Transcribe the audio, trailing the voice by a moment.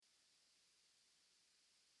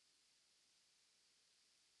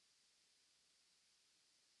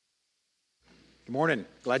Good morning.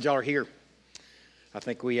 Glad y'all are here. I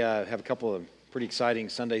think we have a couple of pretty exciting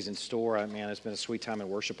Sundays in store. Man, it's been a sweet time in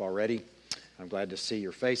worship already. I'm glad to see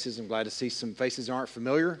your faces. I'm glad to see some faces that aren't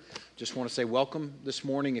familiar. Just want to say welcome this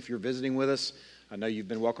morning if you're visiting with us. I know you've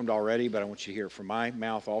been welcomed already, but I want you to hear it from my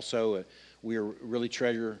mouth also. We really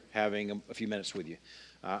treasure having a few minutes with you.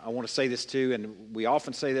 I want to say this too, and we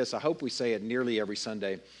often say this. I hope we say it nearly every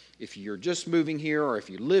Sunday. If you're just moving here or if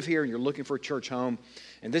you live here and you're looking for a church home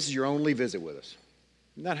and this is your only visit with us,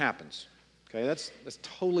 and that happens. Okay, that's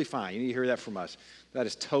totally fine. You need to hear that from us. That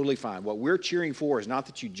is totally fine. What we're cheering for is not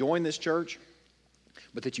that you join this church,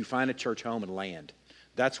 but that you find a church home and land.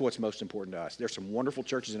 That's what's most important to us. There's some wonderful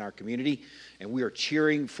churches in our community, and we are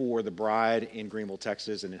cheering for the Bride in Greenville,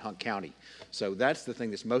 Texas, and in Hunt County. So that's the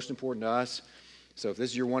thing that's most important to us. So if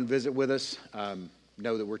this is your one visit with us,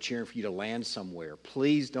 know that we're cheering for you to land somewhere.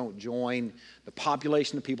 Please don't join the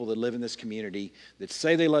population of people that live in this community that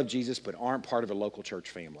say they love Jesus but aren't part of a local church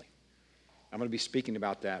family. I'm going to be speaking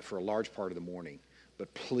about that for a large part of the morning.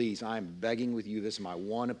 But please, I'm begging with you, this is my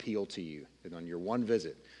one appeal to you, that on your one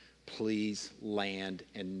visit, please land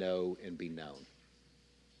and know and be known.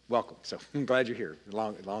 Welcome. So I'm glad you're here.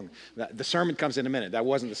 The sermon comes in a minute. That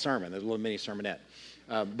wasn't the sermon. There's a little mini sermonette.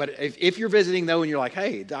 But if you're visiting, though, and you're like,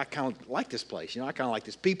 hey, I kind of like this place. I kind of like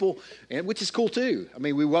this people, which is cool, too. I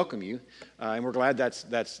mean, we welcome you, and we're glad that's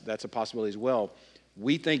a possibility as well.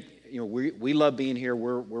 We think, we love being here.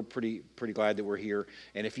 We're pretty glad that we're here.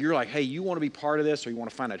 And if you're like, hey, you want to be part of this or you want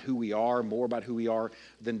to find out who we are, more about who we are,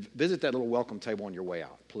 then visit that little welcome table on your way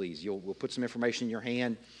out, please. We'll put some information in your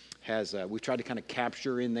hand. We've tried to kind of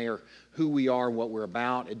capture in there who we are and what we're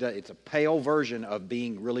about. It's a pale version of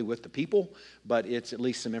being really with the people, but it's at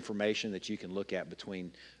least some information that you can look at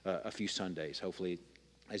between a few Sundays, hopefully,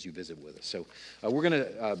 as you visit with us. So we're going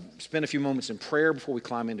to spend a few moments in prayer before we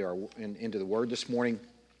climb into the Word this morning.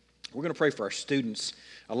 We're going to pray for our students.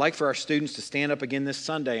 I'd like for our students to stand up again this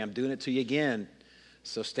Sunday. I'm doing it to you again.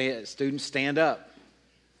 So students, stand up.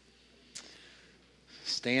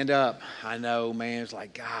 Stand up. I know, man. It's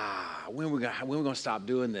like, when are we going to stop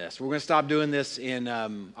doing this? We're going to stop doing this in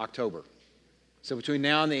October. So between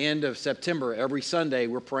now and the end of September, every Sunday,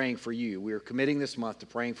 we're praying for you. We're committing this month to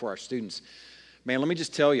praying for our students. Man, let me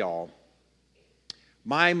just tell y'all,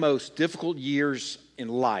 my most difficult years in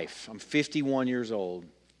life, I'm 51 years old,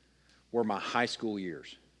 were my high school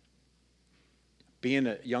years. Being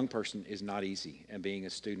a young person is not easy, and being a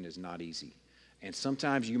student is not easy. And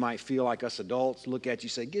sometimes you might feel like us adults look at you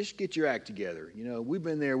and say, get your act together. We've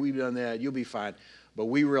been there, we've done that, you'll be fine. But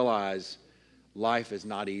we realize life is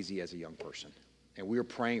not easy as a young person. And we're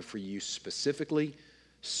praying for you specifically,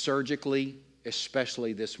 surgically,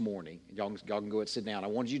 especially this morning. Y'all can go ahead and sit down. I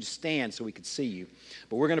wanted you to stand so we could see you.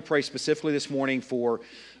 But we're going to pray specifically this morning for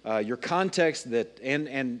your context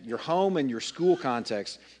and your home and your school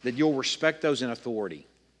context, that you'll respect those in authority.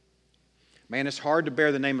 Man, it's hard to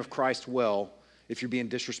bear the name of Christ well if you're being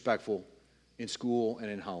disrespectful in school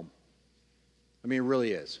and in home. I mean, it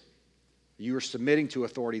really is. You are submitting to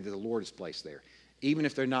authority that the Lord has placed there, even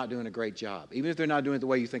if they're not doing a great job, even if they're not doing it the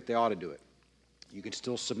way you think they ought to do it. You can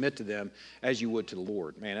still submit to them as you would to the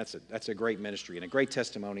Lord. Man, that's a great ministry and a great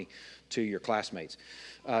testimony to your classmates.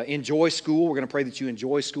 Enjoy school. We're going to pray that you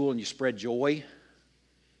enjoy school and you spread joy,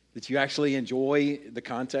 that you actually enjoy the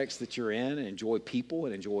context that you're in and enjoy people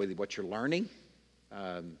and enjoy what you're learning.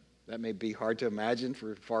 That may be hard to imagine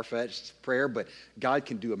for far-fetched prayer, but God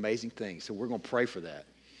can do amazing things, so we're going to pray for that.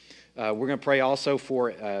 We're going to pray also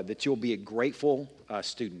for that you'll be a grateful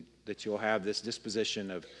student, that you'll have this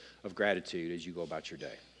disposition of gratitude as you go about your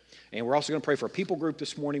day. And we're also going to pray for a people group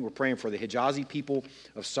this morning. We're praying for the Hijazi people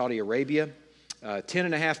of Saudi Arabia,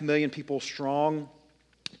 10.5 million people strong,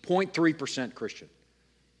 0.3% Christian.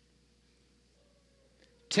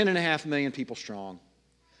 10.5 million people strong,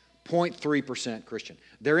 0.3% Christian.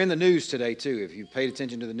 They're in the news today, too. If you paid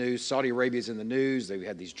attention to the news, Saudi Arabia's in the news. They've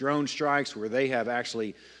had these drone strikes where they have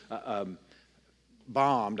actually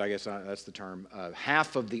bombed, I guess that's the term,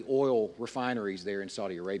 half of the oil refineries there in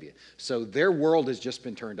Saudi Arabia. So their world has just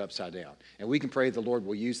been turned upside down. And we can pray the Lord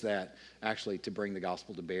will use that actually to bring the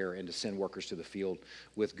gospel to bear and to send workers to the field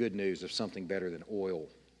with good news of something better than oil.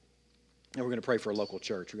 And we're going to pray for a local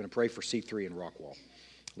church. We're going to pray for C3 in Rockwall.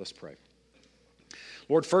 Let's pray.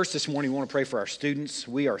 Lord, first this morning we want to pray for our students.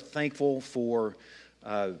 We are thankful for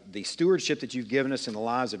the stewardship that you've given us in the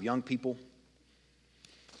lives of young people.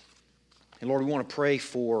 And Lord, we want to pray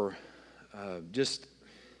for just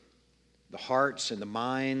the hearts and the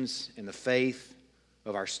minds and the faith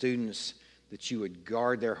of our students, that you would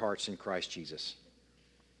guard their hearts in Christ Jesus.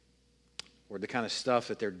 Lord, the kind of stuff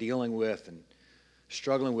that they're dealing with and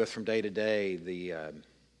struggling with from day to day, the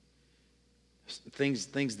things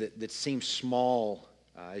that seem small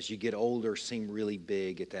as you get older seem really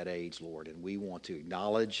big at that age, Lord. And we want to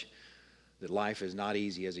acknowledge that life is not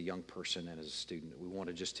easy as a young person and as a student. We want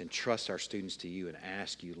to just entrust our students to you and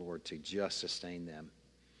ask you, Lord, to just sustain them.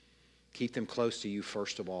 Keep them close to you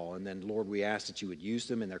first of all. And then, Lord, we ask that you would use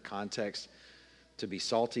them in their context to be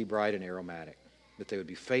salty, bright, and aromatic, that they would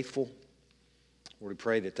be faithful. Lord, we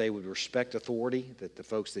pray that they would respect authority, that the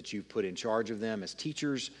folks that you've put in charge of them as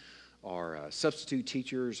teachers, our substitute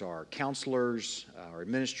teachers, our counselors, our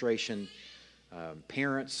administration,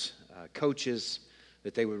 parents, coaches,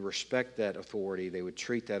 that they would respect that authority. They would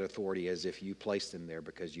treat that authority as if you placed them there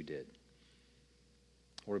because you did.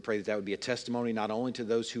 Lord, we pray that that would be a testimony not only to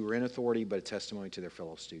those who are in authority, but a testimony to their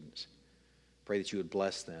fellow students. Pray that you would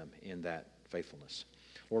bless them in that faithfulness.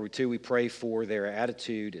 Lord, we pray for their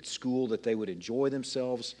attitude at school, that they would enjoy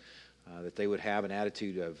themselves, that they would have an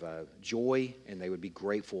attitude of joy, and they would be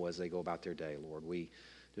grateful as they go about their day, Lord. We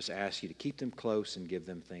just ask you to keep them close and give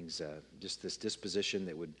them things, just this disposition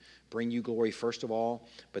that would bring you glory first of all,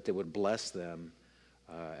 but that would bless them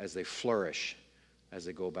as they flourish, as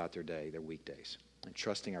they go about their day, their weekdays, and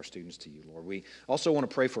trusting our students to you, Lord. We also want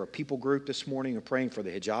to pray for a people group this morning. We're praying for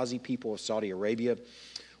the Hijazi people of Saudi Arabia.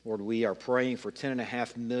 Lord, we are praying for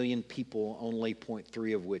 10.5 million people, only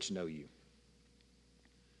 0.3 of which know you.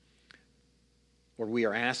 Lord, we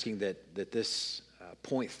are asking that this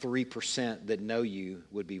 0.3% that know you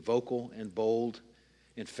would be vocal and bold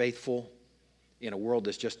and faithful in a world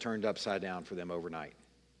that's just turned upside down for them overnight.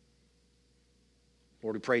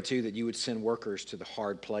 Lord, we pray too that you would send workers to the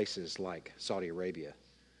hard places like Saudi Arabia,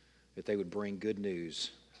 that they would bring good news,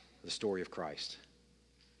 the story of Christ.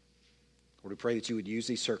 Lord, we pray that you would use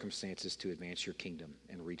these circumstances to advance your kingdom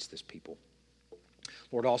and reach this people.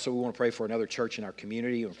 Lord, also we want to pray for another church in our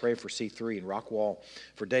community. We pray for C3 in Rockwall,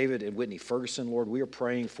 for David and Whitney Ferguson. Lord, we are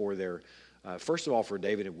praying for their, first of all, for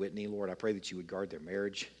David and Whitney. Lord, I pray that you would guard their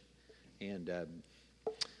marriage and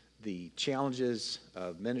the challenges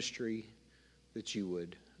of ministry, that you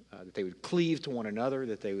would, that they would cleave to one another,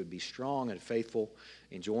 that they would be strong and faithful,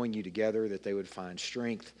 enjoying you together, that they would find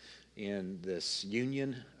strength in this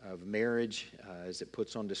union of marriage as it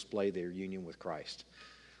puts on display their union with Christ.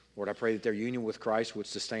 Lord, I pray that their union with Christ would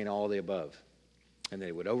sustain all of the above, and that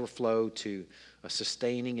it would overflow to a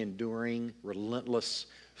sustaining, enduring, relentless,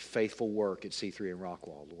 faithful work at C3 in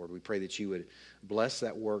Rockwall. Lord, we pray that you would bless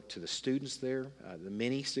that work to the students there, the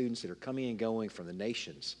many students that are coming and going from the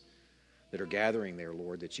nations that are gathering there,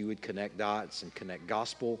 Lord, that you would connect dots and connect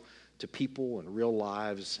gospel to people and real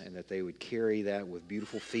lives, and that they would carry that with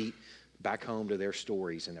beautiful feet back home to their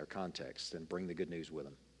stories and their context and bring the good news with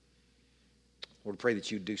them. Lord, pray that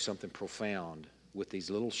you'd do something profound with these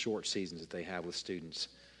little short seasons that they have with students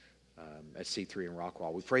at C3 in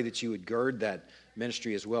Rockwall. We pray that you would gird that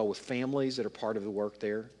ministry as well with families that are part of the work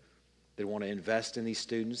there, that want to invest in these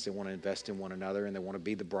students, they want to invest in one another, and they want to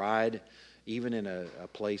be the bride even in a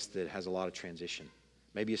place that has a lot of transition,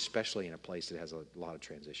 maybe especially in a place that has a lot of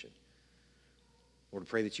transition. Lord, we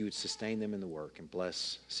pray that you would sustain them in the work and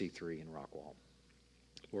bless C3 in Rockwall.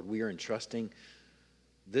 Lord, we are entrusting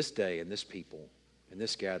this day and this people and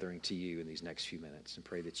this gathering to you in these next few minutes, and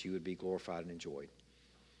pray that you would be glorified and enjoyed.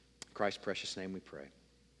 In Christ's precious name we pray.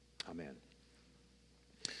 Amen.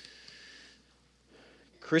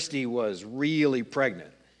 Christy was really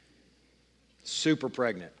pregnant, super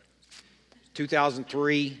pregnant.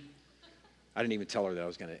 2003, I didn't even tell her that I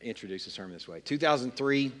was going to introduce the sermon this way.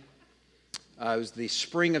 2003, it was the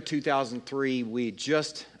spring of 2003. We had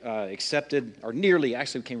just accepted, or nearly,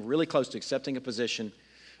 actually came really close to accepting a position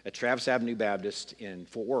at Travis Avenue Baptist in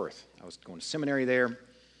Fort Worth. I was going to seminary there.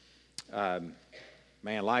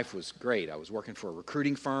 Man, life was great. I was working for a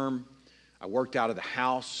recruiting firm. I worked out of the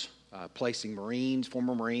house, placing Marines,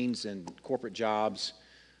 former Marines, in corporate jobs.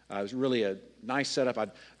 It was really a nice setup. I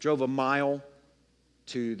drove a mile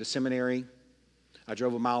to the seminary. I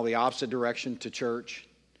drove a mile the opposite direction to church.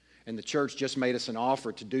 And the church just made us an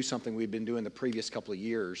offer to do something we'd been doing the previous couple of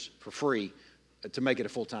years for free, to make it a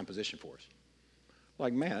full-time position for us.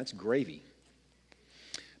 Like, man, that's gravy.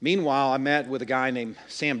 Meanwhile, I met with a guy named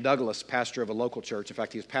Sam Douglas, pastor of a local church. In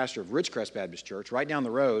fact, he was pastor of Ridgecrest Baptist Church right down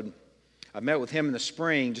the road. I met with him in the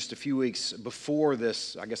spring, just a few weeks before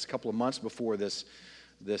this, I guess a couple of months before this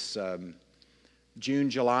June,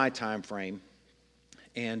 July time frame,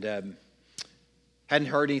 and hadn't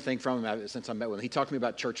heard anything from him since I met with him. He talked to me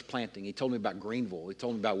about church planting. He told me about Greenville. He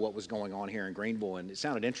told me about what was going on here in Greenville, and it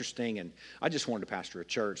sounded interesting, and I just wanted to pastor a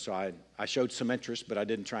church, so I showed some interest, but I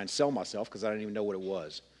didn't try and sell myself because I didn't even know what it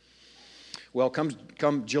was. Well,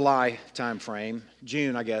 come July time frame,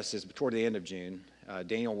 June, I guess, is toward the end of June,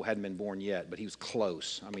 Daniel hadn't been born yet, but he was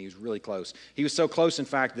close. I mean, he was really close. He was so close, in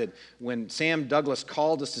fact, that when Sam Douglas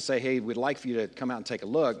called us to say, hey, we'd like for you to come out and take a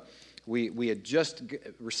look, we had just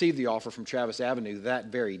received the offer from Travis Avenue that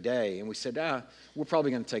very day, and we said, we're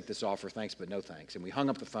probably going to take this offer, thanks, but no thanks. And we hung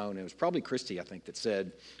up the phone, and it was probably Christy, I think, that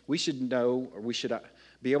said, we should know, or we should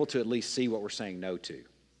be able to at least see what we're saying no to.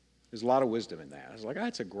 There's a lot of wisdom in that. I was like,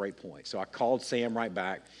 that's a great point. So I called Sam right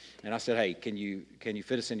back, and I said, hey, can you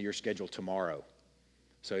fit us into your schedule tomorrow?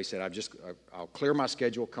 So he said, I'll clear my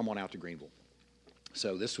schedule, come on out to Greenville.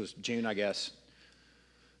 So this was June, I guess,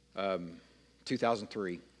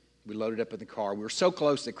 2003. We loaded up in the car. We were so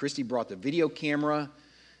close that Christy brought the video camera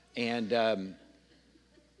and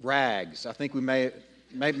rags. I think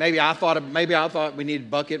maybe I thought we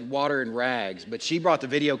needed bucket, water, and rags, but she brought the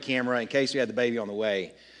video camera in case we had the baby on the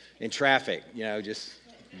way in traffic, just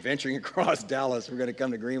venturing across Dallas. We're going to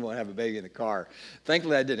come to Greenville and have a baby in the car.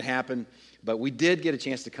 Thankfully, that didn't happen, but we did get a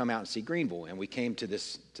chance to come out and see Greenville, and we came to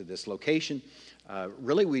this location.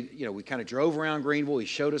 Really, we kind of drove around Greenville. He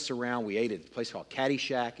showed us around. We ate at a place called Caddy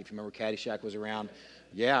Shack, if you remember Caddy Shack was around.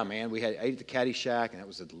 Yeah, man, we ate at the Caddy Shack, and that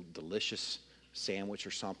was a delicious sandwich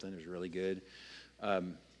or something. It was really good.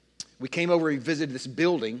 We came over and visited this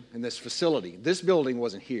building and this facility. This building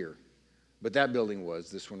wasn't here, but that building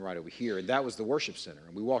was, this one right over here, and that was the worship center.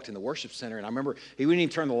 And we walked in the worship center, and I remember he wouldn't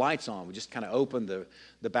even turn the lights on. We just kind of opened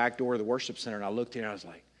the back door of the worship center, and I looked in, and I was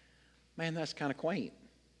like, man, that's kind of quaint.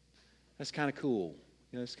 That's kind of cool.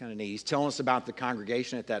 It's kind of neat. He's telling us about the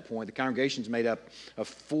congregation at that point. The congregation's made up of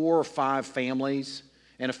 4 or 5 families,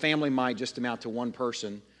 and a family might just amount to one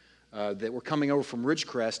person that were coming over from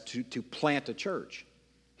Ridgecrest to plant a church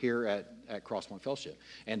here at Crosspoint Fellowship.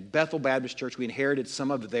 And Bethel Baptist Church, we inherited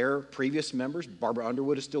some of their previous members. Barbara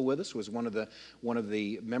Underwood is still with us, was one of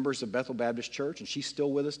the members of Bethel Baptist Church, and she's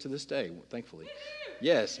still with us to this day, thankfully.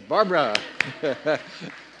 Yes, Barbara.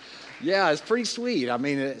 Yeah, it's pretty sweet. I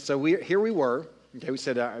mean, so here we were. Okay, we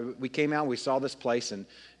said we came out, we saw this place, and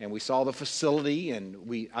we saw the facility, and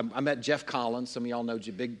I met Jeff Collins. Some of y'all know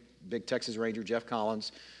big Texas Ranger Jeff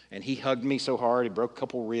Collins, and he hugged me so hard he broke a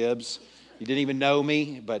couple ribs. He didn't even know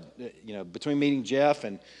me, but between meeting Jeff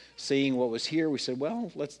and seeing what was here, we said,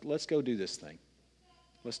 well, let's go do this thing.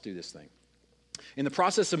 Let's do this thing. In the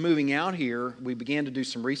process of moving out here, we began to do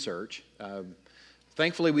some research.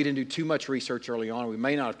 Thankfully, we didn't do too much research early on. We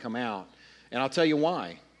may not have come out, and I'll tell you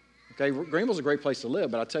why. Okay, Greenville's a great place to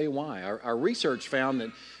live, but I'll tell you why. Our research found that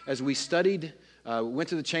as we studied, we went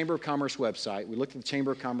to the Chamber of Commerce website. We looked at the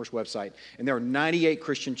Chamber of Commerce website, and there were 98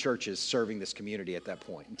 Christian churches serving this community at that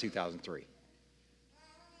point in 2003.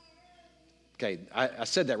 Okay, I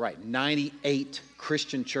said that right. 98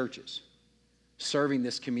 Christian churches serving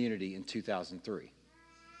this community in 2003.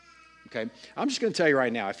 Okay, I'm just going to tell you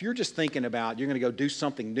right now, if you're just thinking about you're going to go do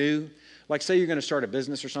something new, like say you're going to start a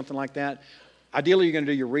business or something like that, ideally you're going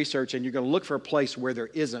to do your research and you're going to look for a place where there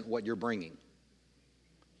isn't what you're bringing.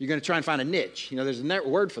 You're going to try and find a niche. There's a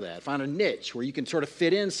word for that. Find a niche where you can sort of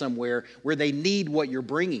fit in somewhere where they need what you're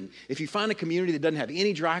bringing. If you find a community that doesn't have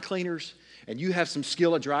any dry cleaners and you have some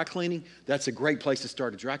skill at dry cleaning, that's a great place to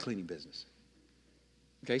start a dry cleaning business.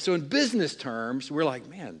 Okay, so in business terms, we're like,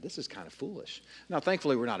 man, this is kind of foolish. Now,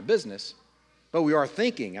 thankfully, we're not a business, but we are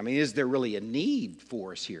thinking, is there really a need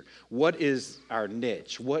for us here? What is our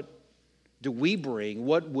niche? What do we bring?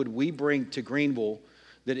 What would we bring to Greenville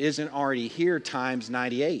that isn't already here times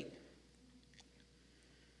 98?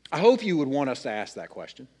 I hope you would want us to ask that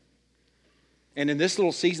question. And in this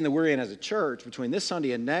little season that we're in as a church, between this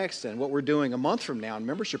Sunday and next, and what we're doing a month from now in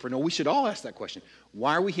membership renewal, we should all ask that question.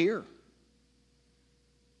 Why are we here?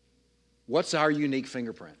 What's our unique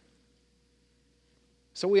fingerprint?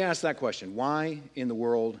 So we asked that question. Why in the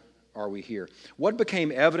world are we here? What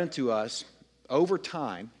became evident to us over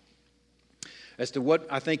time as to what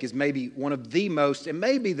I think is maybe one of the most, and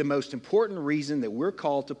maybe the most important reason that we're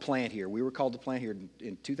called to plant here, we were called to plant here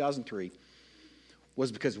in 2003,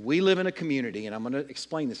 was because we live in a community, and I'm going to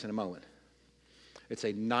explain this in a moment. It's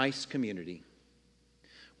a nice community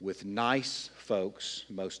with nice folks,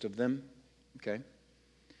 most of them, okay?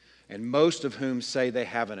 And most of whom say they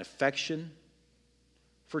have an affection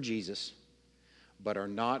for Jesus, but are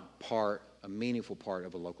not a meaningful part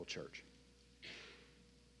of a local church.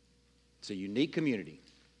 It's a unique community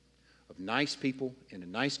of nice people in a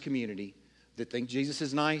nice community that think Jesus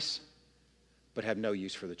is nice, but have no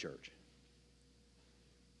use for the church.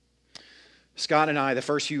 Scott and I, the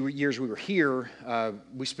first few years we were here,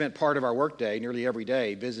 we spent part of our workday, nearly every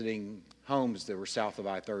day, visiting homes that were south of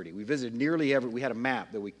I-30. We visited we had a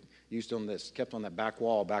map that we kept on that back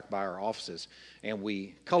wall back by our offices, and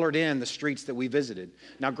we colored in the streets that we visited.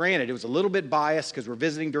 Now, granted, it was a little bit biased because we're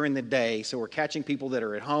visiting during the day, so we're catching people that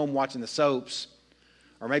are at home watching the soaps,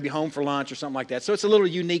 or maybe home for lunch or something like that. So it's a little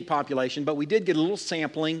unique population, but we did get a little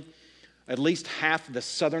sampling, at least half, the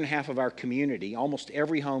southern half of our community, almost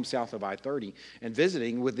every home south of I-30, and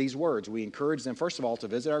visiting with these words. We encouraged them, first of all, to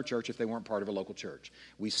visit our church if they weren't part of a local church.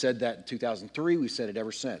 We said that in 2003. We've said it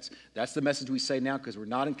ever since. That's the message we say now because we're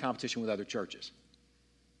not in competition with other churches.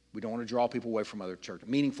 We don't want to draw people away from other churches,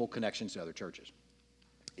 meaningful connections to other churches.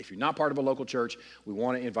 If you're not part of a local church, we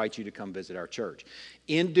want to invite you to come visit our church.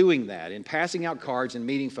 In doing that, in passing out cards and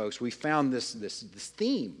meeting folks, we found this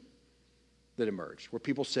theme that emerged where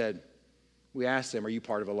people said, we asked them, are you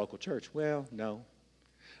part of a local church? Well, no.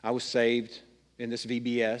 I was saved in this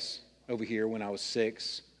VBS over here when I was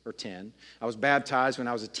 6 or 10. I was baptized when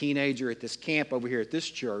I was a teenager at this camp over here at this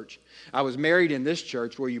church. I was married in this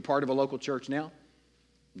church. Were you part of a local church now?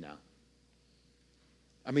 No.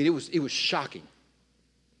 I mean, it was shocking.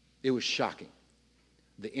 It was shocking.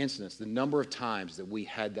 The incidents, the number of times that we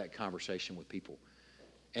had that conversation with people.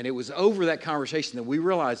 And it was over that conversation that we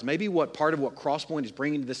realized maybe part of what Crosspoint is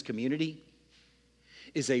bringing to this community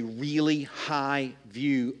is a really high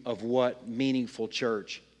view of what meaningful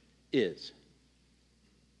church is.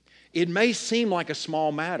 It may seem like a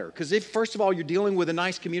small matter, because if, first of all, you're dealing with a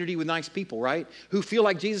nice community with nice people, right, who feel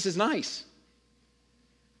like Jesus is nice.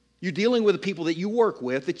 You're dealing with the people that you work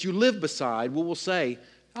with, that you live beside, will say,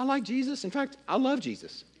 I like Jesus. In fact, I love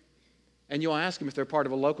Jesus. And you'll ask them if they're part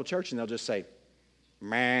of a local church, and they'll just say,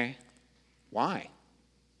 meh. Why?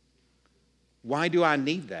 Why do I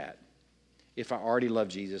need that if I already love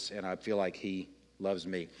Jesus and I feel like he loves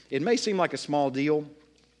me? It may seem like a small deal.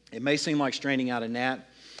 It may seem like straining out a gnat,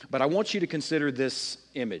 but I want you to consider this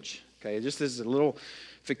image. Okay, this is a little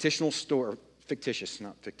fictitious story. Fictitious,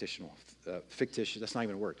 that's not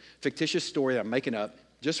even a word. Fictitious story that I'm making up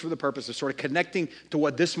just for the purpose of sort of connecting to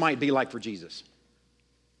what this might be like for Jesus.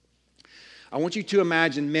 I want you to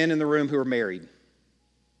imagine men in the room who are married.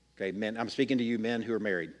 Okay, men, I'm speaking to you men who are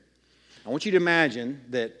married. I want you to imagine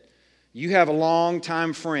that you have a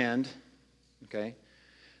long-time friend, okay,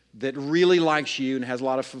 that really likes you and has a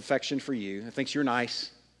lot of affection for you and thinks you're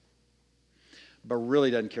nice, but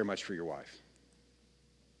really doesn't care much for your wife.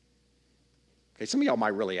 Okay, some of y'all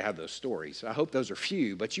might really have those stories. I hope those are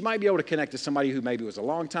few, but you might be able to connect to somebody who maybe was a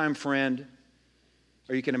longtime friend,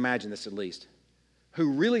 or you can imagine this at least,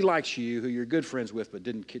 who really likes you, who you're good friends with, but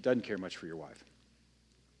doesn't care much for your wife.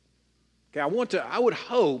 Okay, I would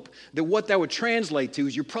hope that what that would translate to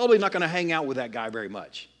is you're probably not going to hang out with that guy very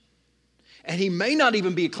much. And he may not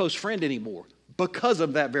even be a close friend anymore because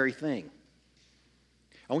of that very thing.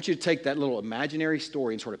 I want you to take that little imaginary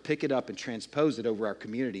story and sort of pick it up and transpose it over our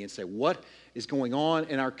community and say, what is going on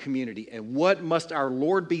in our community? And what must our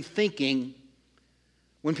Lord be thinking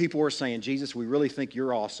when people are saying, Jesus, we really think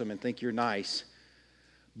you're awesome and think you're nice,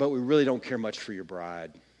 but we really don't care much for your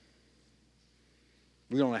bride.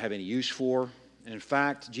 We don't have any use for. And in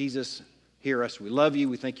fact, Jesus, hear us. We love you.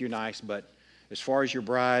 We think you're nice. But as far as your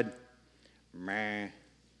bride, meh,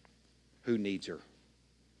 who needs her?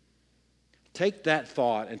 Take that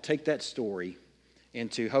thought and take that story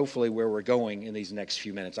into hopefully where we're going in these next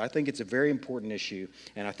few minutes. I think it's a very important issue,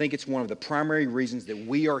 and I think it's one of the primary reasons that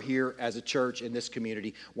we are here as a church in this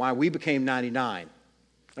community, why we became 99.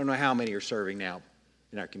 I don't know how many are serving now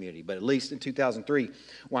in our community, but at least in 2003,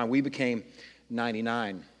 why we became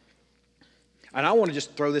 99. And I want to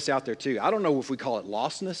just throw this out there too. I don't know if we call it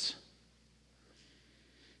lostness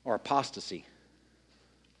or apostasy,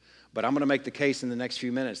 but I'm going to make the case in the next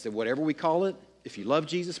few minutes that whatever we call it, if you love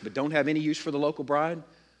Jesus but don't have any use for the local bride,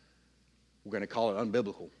 we're going to call it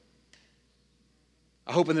unbiblical.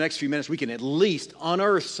 I hope in the next few minutes we can at least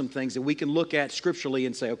unearth some things that we can look at scripturally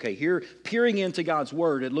and say, okay, here, peering into God's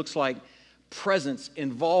word, it looks like presence,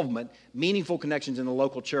 involvement, meaningful connections in the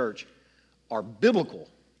local church are biblical,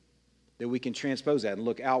 that we can transpose that and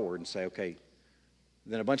look outward and say, okay,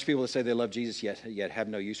 then a bunch of people that say they love Jesus yet have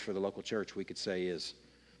no use for the local church, we could say is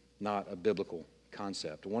not a biblical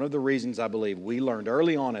concept. One of the reasons I believe we learned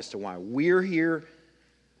early on as to why we're here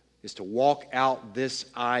is to walk out this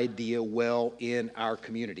idea well in our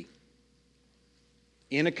community.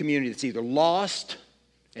 In a community that's either lost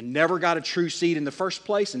and never got a true seed in the first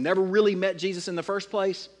place and never really met Jesus in the first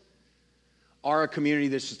place, or a community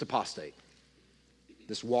that's just apostate,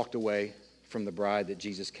 that's walked away from the bride that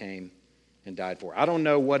Jesus came and died for. I don't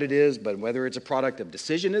know what it is, but whether it's a product of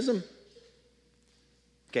decisionism,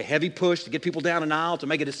 okay, heavy push to get people down an aisle to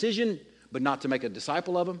make a decision, but not to make a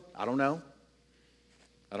disciple of them, I don't know.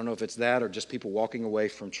 I don't know if it's that or just people walking away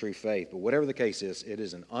from true faith, but whatever the case is, it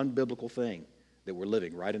is an unbiblical thing that we're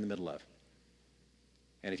living right in the middle of.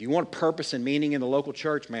 And if you want purpose and meaning in the local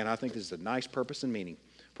church, man, I think this is a nice purpose and meaning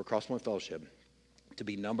for Crosspoint Fellowship to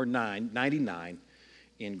be number 99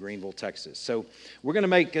 in Greenville, Texas. So we're going to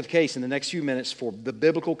make a case in the next few minutes for the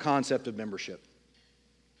biblical concept of membership.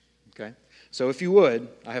 Okay? So if you would,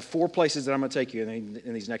 I have 4 places that I'm going to take you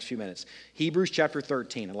in these next few minutes. Hebrews chapter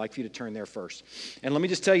 13. I'd like for you to turn there first. And let me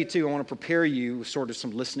just tell you, too, I want to prepare you with sort of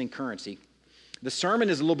some listening currency. The sermon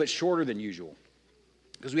is a little bit shorter than usual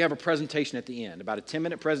because we have a presentation at the end, about a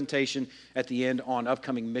 10-minute presentation at the end on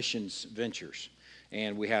upcoming missions ventures.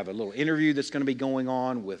 And we have a little interview that's going to be going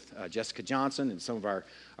on with Jessica Johnson and some of our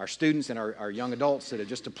students and our young adults that have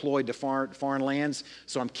just deployed to foreign lands.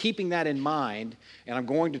 So I'm keeping that in mind, and I'm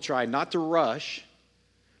going to try not to rush,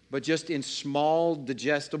 but just in small,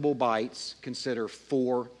 digestible bites, consider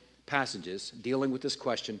 4 passages dealing with this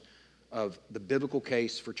question of the biblical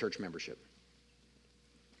case for church membership.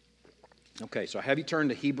 Okay, so I have you turn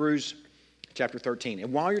to Hebrews chapter 13.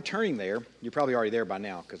 And while you're turning there, you're probably already there by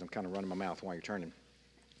now because I'm kind of running my mouth while you're turning.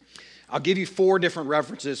 I'll give you 4 different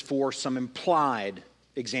references for some implied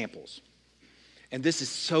examples. And this is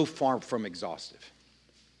so far from exhaustive.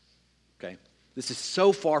 Okay? This is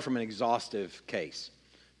so far from an exhaustive case.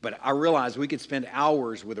 But I realize we could spend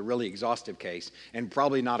hours with a really exhaustive case and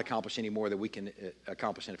probably not accomplish any more than we can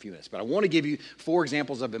accomplish in a few minutes. But I want to give you 4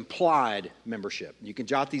 examples of implied membership. You can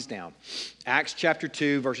jot these down. Acts chapter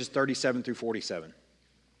 2, verses 37 through 47.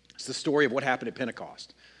 It's the story of what happened at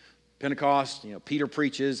Pentecost. Pentecost, Peter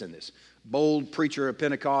preaches, and this bold preacher of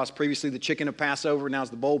Pentecost, previously the chicken of Passover, now it's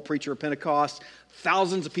the bold preacher of Pentecost.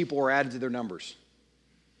 Thousands of people were added to their numbers.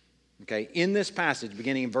 Okay, in this passage,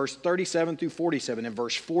 beginning in verse 37 through 47, in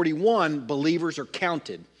verse 41, believers are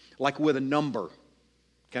counted, like with a number.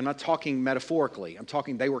 Okay, I'm not talking metaphorically. I'm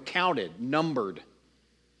talking they were counted, numbered.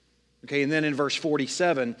 Okay, and then in verse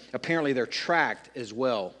 47, apparently they're tracked as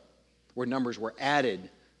well, where numbers were added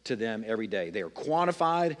to them every day. They are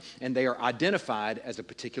quantified and they are identified as a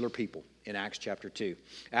particular people in Acts chapter 2.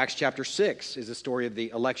 Acts chapter 6 is the story of the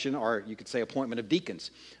election, or you could say appointment of deacons.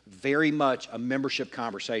 Very much a membership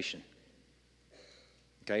conversation.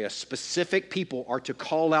 Okay, a specific people are to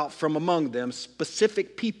call out from among them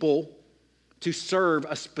specific people to serve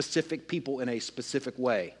a specific people in a specific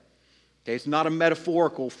way. Okay, it's not a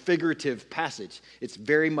metaphorical, figurative passage. It's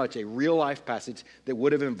very much a real-life passage that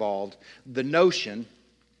would have involved the notion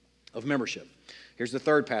of membership. Here's the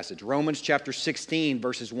 3rd passage, Romans chapter 16,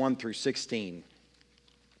 verses 1 through 16.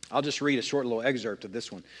 I'll just read a short little excerpt of this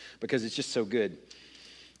one because it's just so good.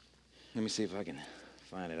 Let me see if I can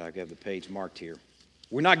find it. I have the page marked here.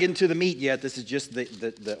 We're not getting to the meat yet. This is just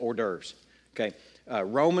the hors d'oeuvres. Okay,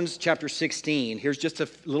 Romans chapter 16. Here's just a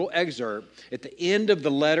little excerpt. At the end of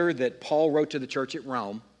the letter that Paul wrote to the church at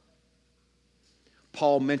Rome,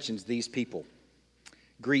 Paul mentions these people.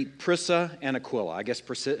 Greet Prisca and Aquila. I guess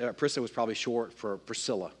Prisca was probably short for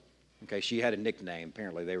Priscilla. Okay, she had a nickname.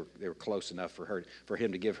 Apparently, they were close enough for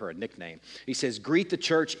him to give her a nickname. He says, "Greet the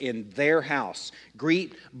church in their house.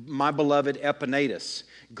 Greet my beloved Epaenetus.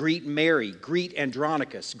 Greet Mary. Greet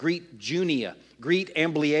Andronicus. Greet Junia. Greet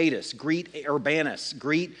Ampliatus. Greet Urbanus.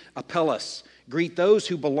 Greet Apelles. Greet those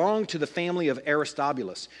who belong to the family of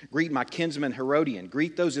Aristobulus. Greet my kinsman Herodian.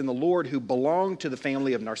 Greet those in the Lord who belong to the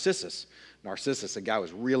family of Narcissus." Narcissus, a guy who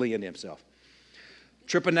was really into himself.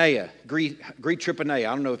 Tryphaena, greet Tryphaena. I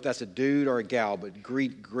don't know if that's a dude or a gal, but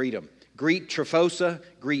greet him. Greet Tryphosa,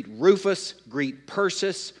 greet Rufus, greet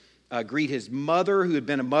Persis, greet his mother, who had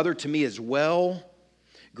been a mother to me as well.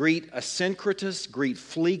 Greet Asyncritus, greet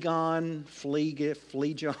Phlegon,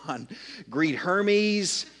 greet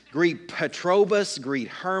Hermes, greet Petrobus, greet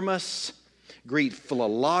Hermas, greet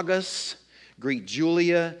Philologus, greet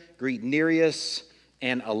Julia, greet Nereus,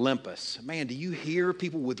 and Olympus. Man, do you hear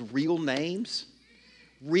people with real names?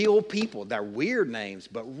 Real people. They're weird names,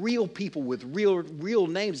 but real people with real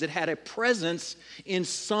names that had a presence in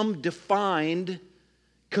some defined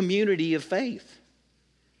community of faith.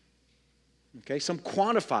 Okay, some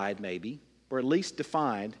quantified maybe, or at least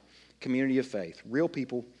defined community of faith. Real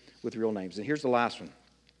people with real names. And here's the last one.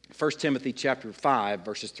 1 Timothy chapter 5,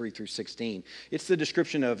 verses 3 through 16. It's the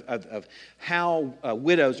description of how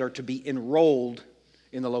widows are to be enrolled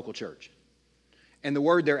in the local church. And the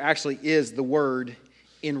word there actually is the word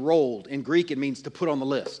enrolled. In Greek, it means to put on the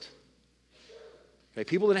list. Okay,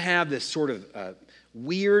 people that have this sort of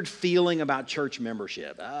weird feeling about church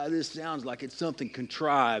membership, this sounds like it's something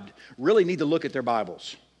contrived, really need to look at their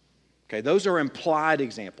Bibles. Okay, those are implied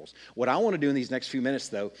examples. What I want to do in these next few minutes,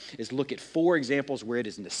 though, is look at 4 examples where it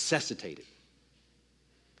is necessitated,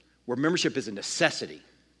 where membership is a necessity.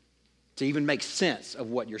 to even make sense of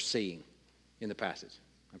what you're seeing in the passage.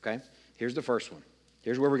 Okay? Here's the first one.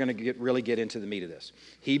 Here's where we're going to really get into the meat of this.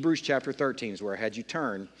 Hebrews chapter 13 is where I had you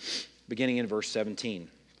turn, beginning in verse 17.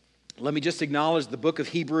 Let me just acknowledge the book of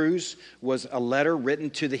Hebrews was a letter written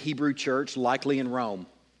to the Hebrew church, likely in Rome.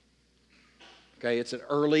 Okay, it's an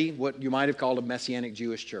early, what you might have called a Messianic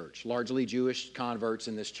Jewish church, largely Jewish converts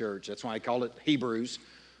in this church. That's why I call it Hebrews,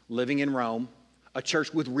 living in Rome, a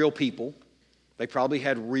church with real people. They probably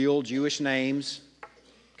had real Jewish names.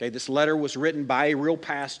 Okay, this letter was written by a real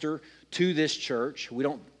pastor to this church. We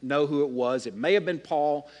don't know who it was. It may have been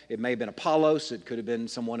Paul. It may have been Apollos. It could have been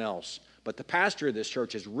someone else. But the pastor of this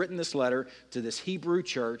church has written this letter to this Hebrew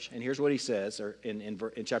church, and here's what he says in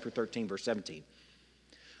chapter 13, verse 17.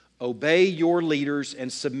 Obey your leaders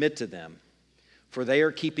and submit to them, for they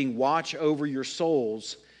are keeping watch over your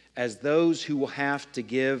souls as those who will have to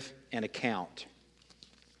give an account.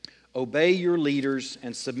 Obey your leaders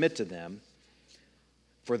and submit to them,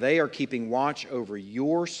 for they are keeping watch over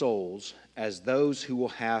your souls as those who will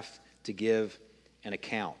have to give an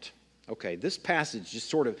account. Okay, this passage just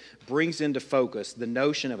sort of brings into focus the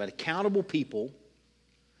notion of an accountable people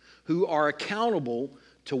who are accountable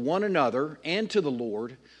to one another and to the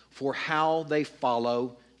Lord for how they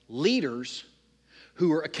follow leaders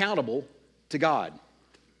who are accountable to God.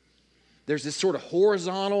 There's this sort of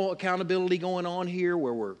horizontal accountability going on here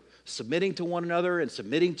where we're submitting to one another and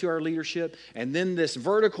submitting to our leadership, and then this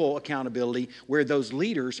vertical accountability where those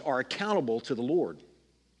leaders are accountable to the Lord.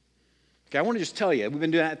 Okay, I want to just tell you, we've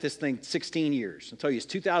been doing this thing 16 years. I'll tell you, it's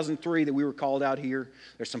 2003 that we were called out here.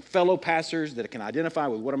 There's some fellow pastors that can identify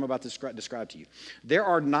with what I'm about to describe to you. There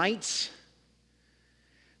are nights,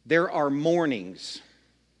 there are mornings,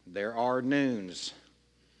 there are noons.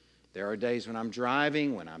 There are days when I'm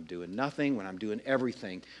driving, when I'm doing nothing, when I'm doing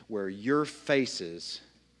everything, where your faces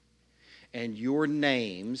and your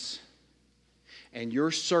names and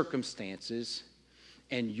your circumstances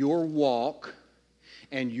and your walk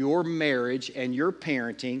and your marriage and your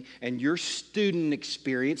parenting and your student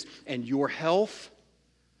experience and your health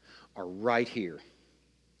are right here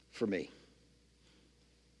for me.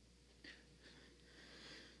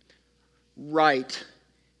 Right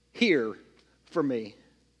here for me.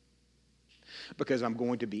 Because I'm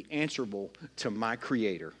going to be answerable to my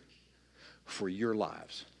Creator for your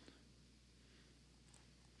lives.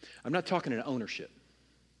 I'm not talking an ownership.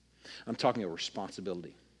 I'm talking a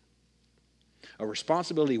responsibility. A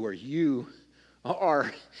responsibility where you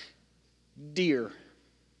are dear.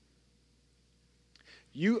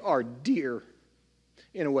 You are dear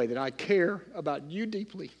in a way that I care about you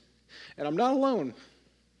deeply. And I'm not alone.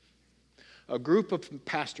 A group of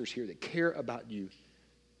pastors here that care about you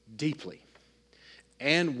deeply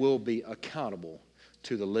and will be accountable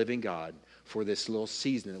to the living God for this little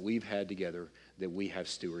season that we've had together that we have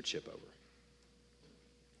stewardship over.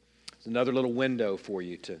 It's another little window for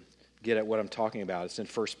you to get at what I'm talking about. It's in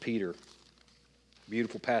 1 Peter.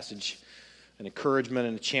 Beautiful passage, an encouragement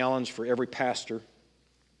and a challenge for every pastor.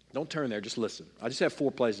 Don't turn there, just listen. I just have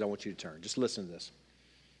 4 places I want you to turn. Just listen to this.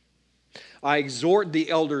 I exhort the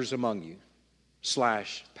elders among you,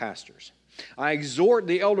 / pastors. I exhort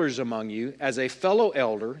the elders among you as a fellow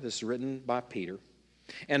elder, this is written by Peter,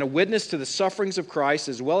 and a witness to the sufferings of Christ,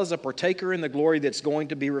 as well as a partaker in the glory that's going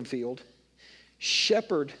to be revealed.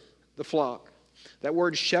 Shepherd the flock. That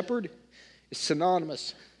word shepherd is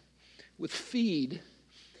synonymous with feed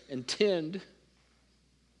and tend.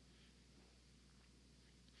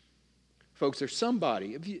 Folks, there's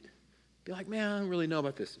somebody, if you be like, man, I don't really know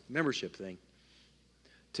about this membership thing.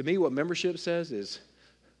 To me, what membership says is,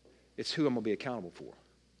 it's who I'm going to be accountable for.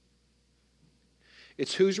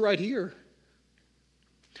 It's who's right here.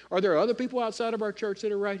 Are there other people outside of our church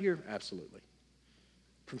that are right here? Absolutely.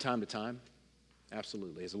 From time to time?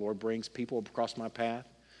 Absolutely. As the Lord brings people across my path.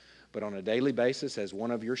 But on a daily basis, as one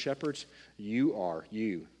of your shepherds, you are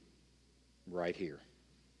you right here.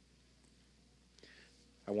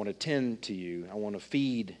 I want to tend to you. I want to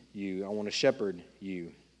feed you. I want to shepherd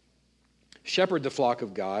you. Shepherd the flock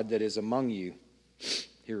of God that is among you.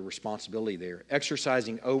 Your responsibility there.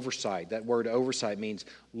 Exercising oversight. That word oversight means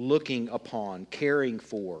looking upon, caring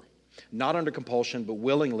for. Not under compulsion, but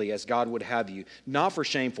willingly as God would have you. Not for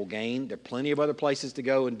shameful gain. There are plenty of other places to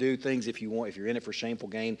go and do things if you want. If you're in it for shameful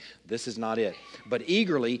gain, this is not it. But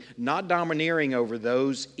eagerly, not domineering over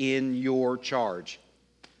those in your charge.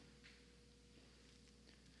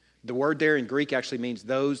 The word there in Greek actually means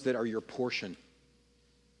those that are your portion.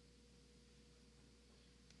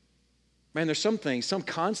 Man, there's some things, some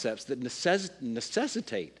concepts that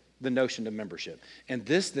necessitate the notion of membership. And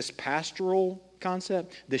this pastoral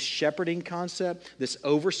concept, this shepherding concept, this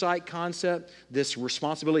oversight concept, this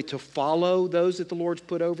responsibility to follow those that the Lord's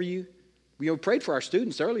put over you. We prayed for our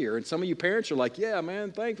students earlier, and some of you parents are like, yeah,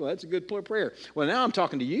 man, thankful. That's a good prayer. Well, now I'm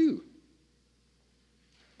talking to you.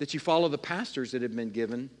 That you follow the pastors that have been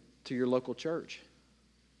given to your local church,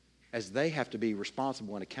 as they have to be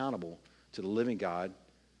responsible and accountable to the living God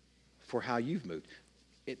for how you've moved.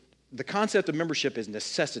 The concept of membership is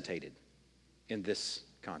necessitated in this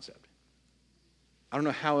concept. I don't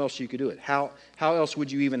know how else you could do it. How else would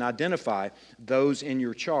you even identify those in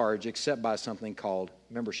your charge except by something called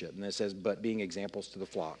membership? And it says, but being examples to the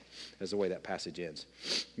flock, is the way that passage ends.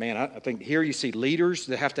 Man, I think here you see leaders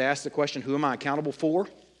that have to ask the question, who am I accountable for?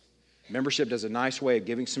 Membership does a nice way of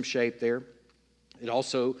giving some shape there. It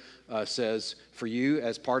also says, for you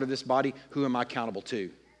as part of this body, who am I accountable to?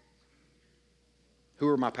 Who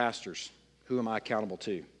are my pastors? Who am I accountable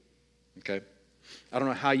to? Okay? I don't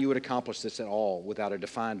know how you would accomplish this at all without a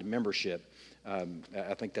defined membership.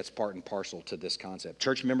 I think that's part and parcel to this concept.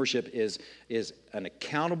 Church membership is an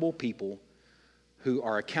accountable people who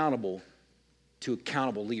are accountable to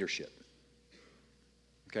accountable leadership.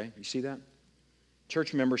 Okay? You see that?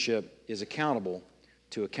 Church membership is accountable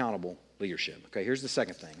to accountable leadership. Okay, here's the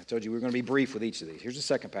second thing. I told you we were going to be brief with each of these. Here's the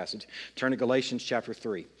second passage. Turn to Galatians chapter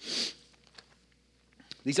 3.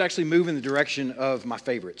 These actually move in the direction of my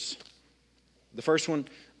favorites. The first one,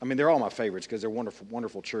 I mean, they're all my favorites because they're wonderful,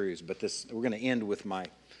 wonderful truths, but we're going to end with my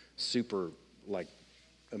super,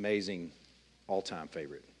 amazing, all-time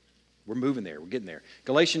favorite. We're moving there. We're getting there.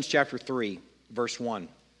 Galatians chapter 3, verse 1.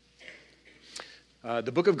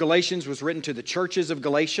 The book of Galatians was written to the churches of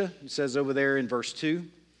Galatia. It says over there in verse 2.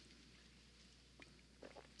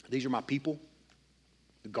 These are my people,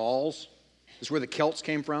 the Gauls. This is where the Celts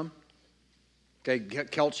came from. Okay,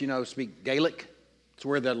 Celts, speak Gaelic. It's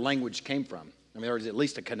where the language came from. I mean, there's at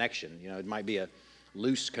least a connection. It might be a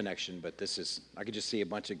loose connection, but I could just see a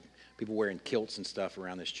bunch of people wearing kilts and stuff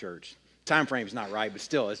around this church. Time frame's not right, but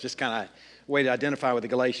still, it's just kind of a way to identify with the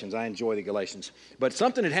Galatians. I enjoy the Galatians. But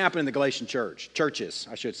something had happened in the Galatian churches,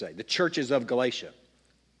 I should say, the churches of Galatia.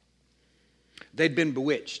 They'd been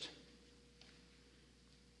bewitched.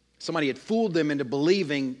 Somebody had fooled them into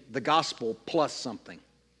believing the gospel plus something.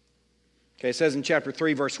 Okay, it says in chapter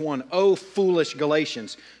 3, verse 1, "O foolish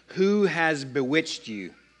Galatians, who has bewitched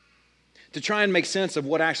you?" To try and make sense of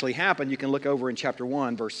what actually happened, you can look over in chapter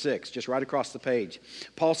 1, verse 6, just right across the page.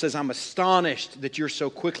 Paul says, "I'm astonished that you're so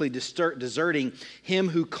quickly deserting him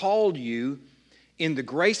who called you in the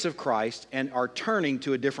grace of Christ and are turning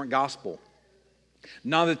to a different gospel.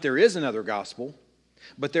 Not that there is another gospel,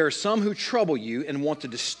 but there are some who trouble you and want to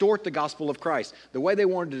distort the gospel of Christ." The way they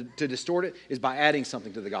wanted to distort it is by adding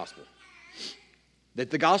something to the gospel. That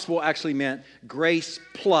the gospel actually meant grace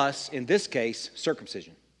plus, in this case,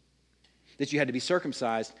 circumcision. That you had to be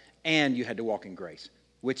circumcised and you had to walk in grace.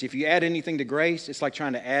 Which, if you add anything to grace, it's like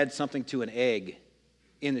trying to add something to an egg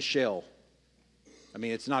in the shell. I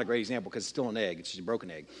mean, it's not a great example because it's still an egg. It's just a broken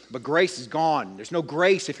egg. But grace is gone. There's no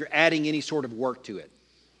grace if you're adding any sort of work to it.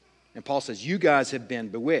 And Paul says, you guys have been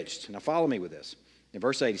bewitched. Now follow me with this. In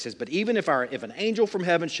verse 8, he says, "But even if an angel from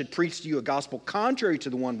heaven should preach to you a gospel contrary to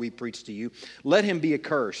the one we preach to you, let him be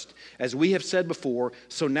accursed. As we have said before,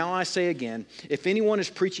 so now I say again, if anyone is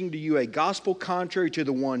preaching to you a gospel contrary to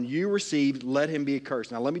the one you received, let him be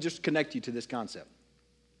accursed." Now let me just connect you to this concept.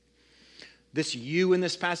 This "you" in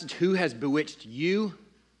this passage, who has bewitched you,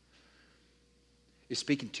 is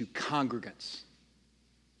speaking to congregants.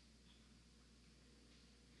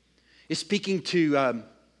 It's speaking to...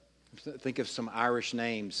 think of some Irish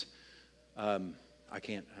names. I'm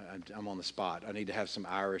on the spot. I need to have some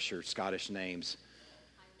Irish or Scottish names.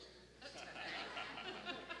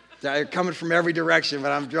 They're coming from every direction,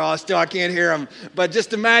 but I can't hear them. But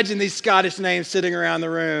just imagine these Scottish names sitting around the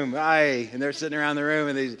room. And they're sitting around the room,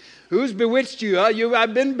 and who's bewitched you?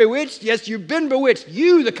 I've been bewitched? Yes, you've been bewitched.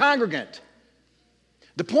 You, the congregant.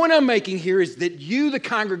 The point I'm making here is that you, the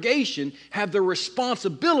congregation, have the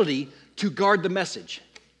responsibility to guard the message.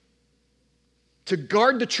 To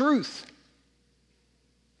guard the truth.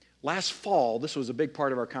 Last fall, this was a big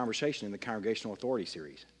part of our conversation in the Congregational Authority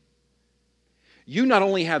series. You not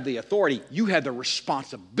only have the authority, you have the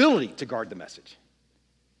responsibility to guard the message.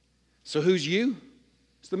 So who's you?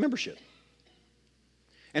 It's the membership.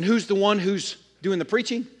 And who's the one who's doing the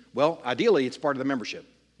preaching? Well, ideally, it's part of the membership.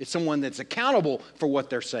 It's someone that's accountable for what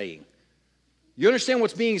they're saying. You understand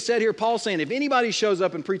what's being said here? Paul's saying, if anybody shows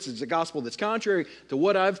up and preaches a gospel that's contrary to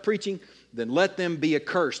what I'm preaching, then let them be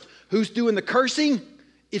accursed. Who's doing the cursing?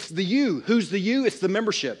 It's the you. Who's the you? It's the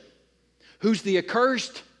membership. Who's the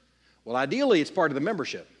accursed? Well, ideally, it's part of the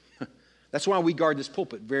membership. That's why we guard this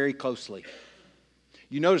pulpit very closely.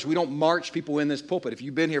 You notice we don't march people in this pulpit. If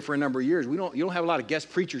you've been here for a number of years, you don't have a lot of guest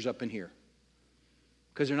preachers up in here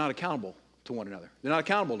because they're not accountable to one another. They're not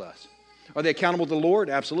accountable to us. Are they accountable to the Lord?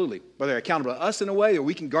 Absolutely. Are they accountable to us in a way that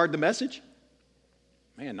we can guard the message?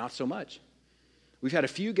 Man, not so much. We've had a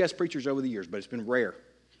few guest preachers over the years, but it's been rare.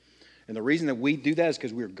 And the reason that we do that is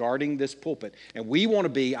because we're guarding this pulpit. And we want to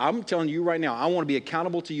be, I'm telling you right now, I want to be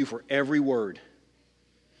accountable to you for every word.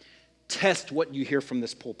 Test what you hear from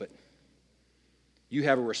this pulpit. You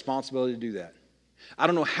have a responsibility to do that. I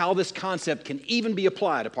don't know how this concept can even be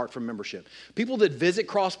applied apart from membership. People that visit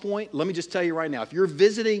Crosspoint, let me just tell you right now, if you're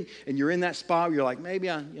visiting and you're in that spot where you're like, maybe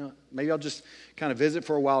I'll just kind of visit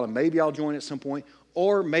for a while and maybe I'll join at some point,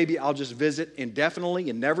 or maybe I'll just visit indefinitely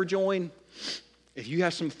and never join. If you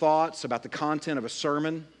have some thoughts about the content of a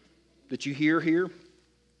sermon that you hear here,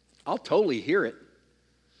 I'll totally hear it.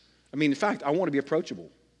 I mean, in fact, I want to be approachable.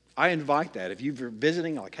 I invite that. If you're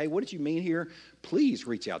visiting, like, hey, what did you mean here? Please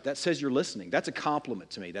reach out. That says you're listening. That's a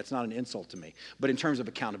compliment to me. That's not an insult to me. But in terms of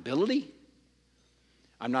accountability,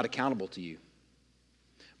 I'm not accountable to you.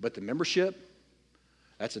 But the membership,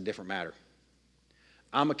 that's a different matter.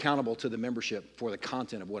 I'm accountable to the membership for the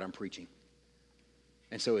content of what I'm preaching.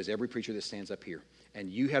 And so is every preacher that stands up here.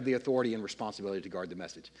 And you have the authority and responsibility to guard the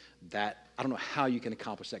message. That, I don't know how you can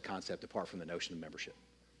accomplish that concept apart from the notion of membership.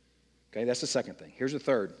 Okay, that's the second thing. Here's the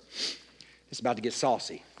third. It's about to get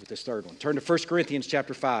saucy with this third one. Turn to 1 Corinthians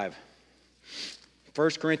chapter 5. 1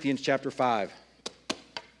 Corinthians chapter 5. I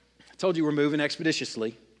told you we're moving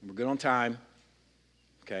expeditiously. We're good on time.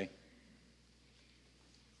 Okay.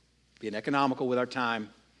 Being economical with our time.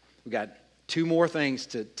 We've got two more things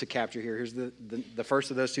to capture here. Here's the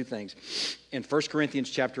first of those two things. In 1 Corinthians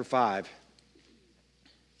chapter 5,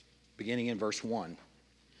 beginning in verse 1.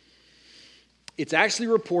 It's actually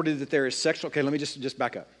reported that there is sexual... Okay, let me just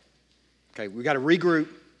back up. Okay, we've got to regroup.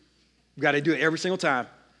 We've got to do it every single time.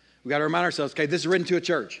 We've got to remind ourselves, okay, this is written to a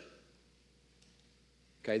church.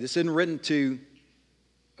 Okay, this isn't written to...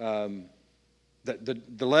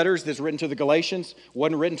 The letters that's written to the Galatians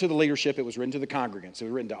wasn't written to the leadership. It was written to the congregants. It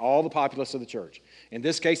was written to all the populace of the church. In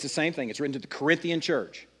this case, the same thing. It's written to the Corinthian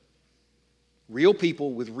church. Real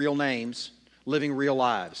people with real names living real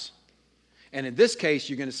lives. And in this case,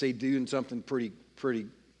 you're going to see doing something pretty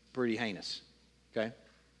heinous. Okay?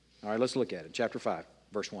 All right, let's look at it. Chapter 5,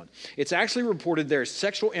 verse 1. It's actually reported there is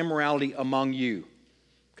sexual immorality among you.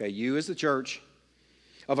 Okay, you as the church,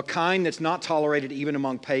 of a kind that's not tolerated even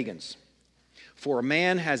among pagans. For a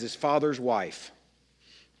man has his father's wife.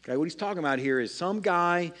 Okay, what he's talking about here is some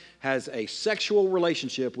guy has a sexual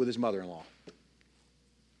relationship with his mother-in-law.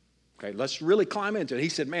 Okay, let's really climb into it. He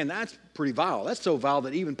said, man, that's pretty vile. That's so vile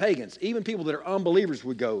that even pagans, even people that are unbelievers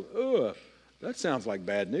would go, ugh, that sounds like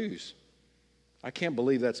bad news. I can't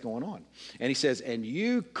believe that's going on. And he says, and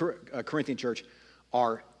you, Corinthian church,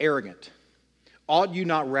 are arrogant. Ought you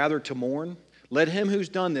not rather to mourn? Let him who's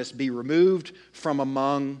done this be removed from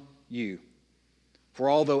among you. For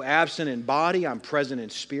although absent in body, I'm present in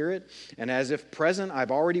spirit. And as if present, I've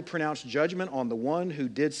already pronounced judgment on the one who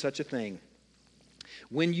did such a thing.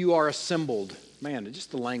 When you are assembled, man,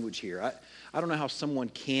 just the language here. I don't know how someone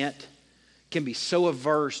can be so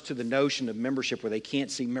averse to the notion of membership where they can't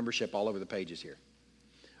see membership all over the pages here.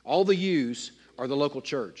 All the yous are the local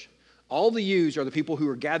church. All the yous are the people who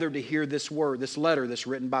are gathered to hear this word, this letter that's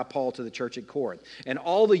written by Paul to the church at Corinth. And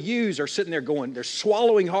all the yous are sitting there going, they're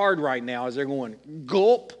swallowing hard right now as they're going,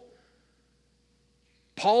 gulp.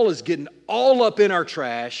 Paul is getting all up in our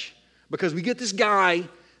trash because we get this guy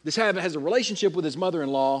that has a relationship with his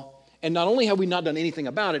mother-in-law, and not only have we not done anything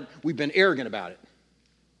about it, we've been arrogant about it.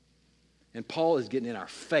 And Paul is getting in our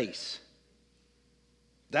face.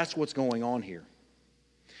 That's what's going on here.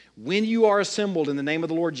 When you are assembled in the name of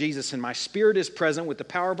the Lord Jesus, and my spirit is present with the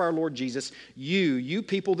power of our Lord Jesus, you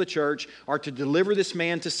people, the church, are to deliver this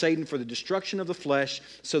man to Satan for the destruction of the flesh,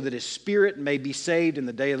 so that his spirit may be saved in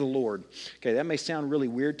the day of the Lord. Okay, that may sound really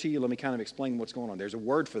weird to you. Let me kind of explain what's going on. There's a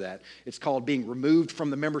word for that. It's called being removed from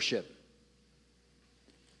the membership.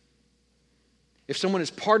 If someone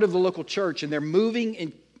is part of the local church and they're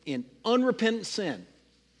moving in unrepentant sin,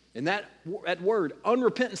 and that word,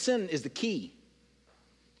 unrepentant sin, is the key.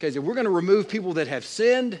 Because if we're going to remove people that have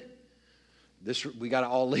sinned, we got to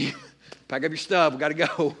all leave. Pack up your stuff. We got to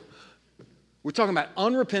go. We're talking about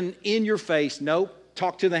unrepentant, in your face, nope,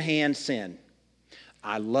 talk to the hand sin.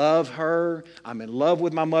 I love her. I'm in love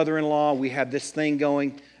with my mother-in-law. We have this thing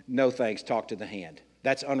going. No thanks, talk to the hand.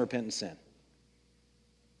 That's unrepentant sin.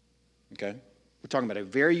 Okay? We're talking about a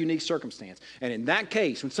very unique circumstance. And in that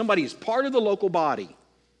case, when somebody is part of the local body,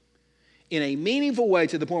 in a meaningful way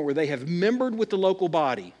to the point where they have membered with the local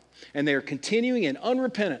body, and they are continuing in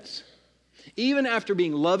unrepentance, even after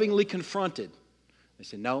being lovingly confronted, they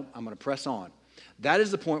say, no, I'm going to press on. That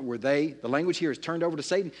is the point where the language here is turned over to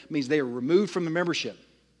Satan, means they are removed from the membership.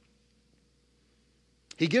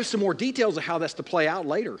 He gives some more details of how that's to play out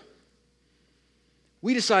later.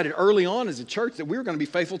 We decided early on as a church that we were going to be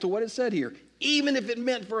faithful to what it said here, even if it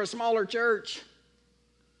meant for a smaller church.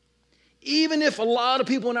 Even if a lot of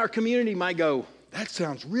people in our community might go, that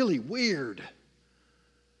sounds really weird.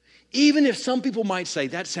 Even if some people might say,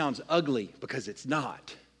 that sounds ugly, because it's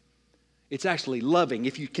not. It's actually loving.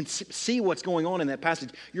 If you can see what's going on in that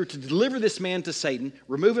passage, you're to deliver this man to Satan,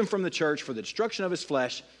 remove him from the church for the destruction of his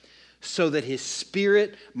flesh, so that his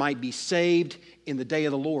spirit might be saved in the day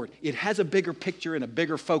of the Lord. It has a bigger picture and a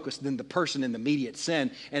bigger focus than the person in the immediate sin,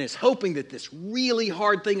 and it's hoping that this really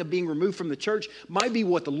hard thing of being removed from the church might be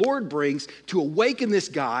what the Lord brings to awaken this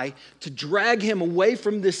guy, to drag him away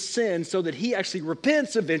from this sin so that he actually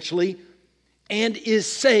repents eventually and is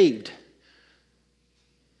saved.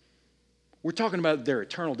 We're talking about their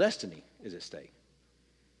eternal destiny is at stake.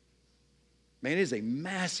 Man, it is a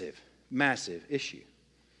massive, massive issue.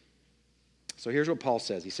 So here's what Paul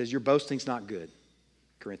says. He says, your boasting's not good,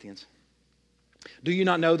 Corinthians. Do you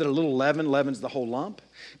not know that a little leaven leavens the whole lump?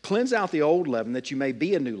 Cleanse out the old leaven that you may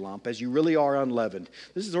be a new lump as you really are unleavened.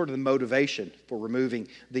 This is sort of the motivation for removing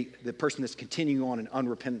the person that's continuing on in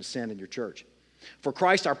unrepentant sin in your church. For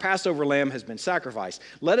Christ, our Passover lamb, has been sacrificed.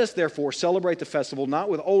 Let us therefore celebrate the festival not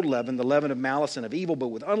with old leaven, the leaven of malice and of evil, but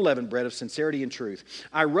with unleavened bread of sincerity and truth.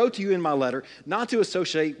 I wrote to you in my letter not to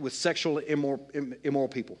associate with sexually immoral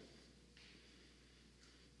people.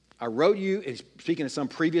 I wrote you, and speaking of some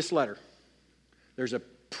previous letter, there's a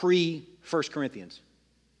pre-1 Corinthians.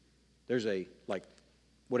 There's a, like,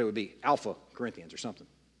 what it would be, Alpha Corinthians or something.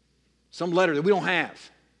 Some letter that we don't have.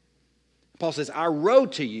 Paul says, I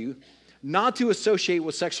wrote to you not to associate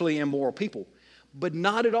with sexually immoral people, but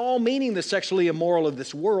not at all meaning the sexually immoral of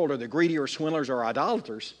this world or the greedy or swindlers or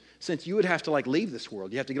idolaters, since you would have to leave this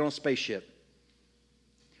world. You have to get on a spaceship.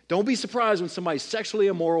 Don't be surprised when somebody's sexually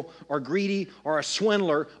immoral or greedy or a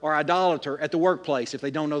swindler or idolater at the workplace if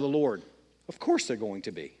they don't know the Lord. Of course they're going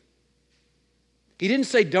to be. He didn't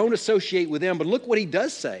say don't associate with them, but look what he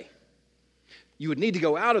does say. You would need to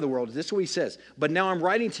go out of the world. This is what he says. But now I'm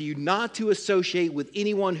writing to you not to associate with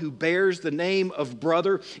anyone who bears the name of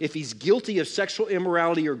brother if he's guilty of sexual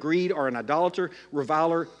immorality or greed or an idolater,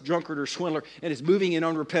 reviler, drunkard, or swindler, and is moving in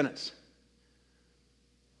unrepentance.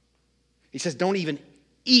 He says don't even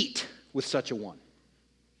eat with such a one.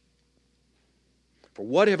 For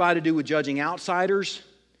what have I to do with judging outsiders?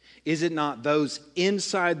 Is it not those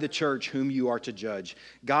inside the church whom you are to judge?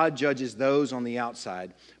 God judges those on the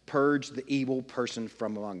outside. Purge the evil person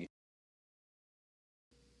from among you.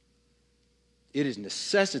 It is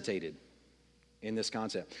necessitated in this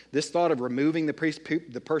concept. This thought of removing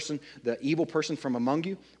the evil person from among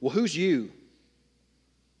you. Well, who's you?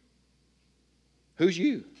 Who's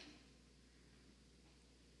you?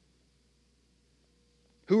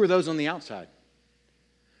 Who are those on the outside?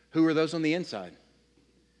 Who are those on the inside?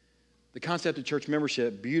 The concept of church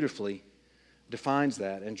membership beautifully defines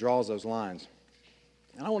that and draws those lines.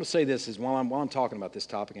 And I want to say this is while I'm talking about this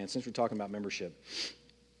topic, and since we're talking about membership,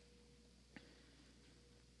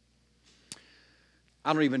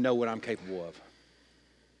 I don't even know what I'm capable of.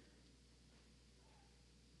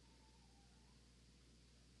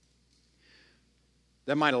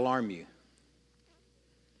 That might alarm you.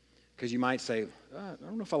 Because you might say, I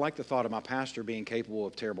don't know if I like the thought of my pastor being capable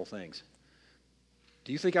of terrible things.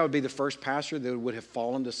 Do you think I would be the first pastor that would have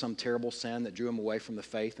fallen to some terrible sin that drew him away from the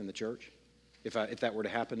faith in the church? If that were to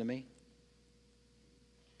happen to me?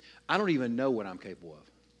 I don't even know what I'm capable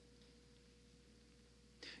of.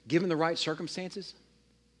 Given the right circumstances,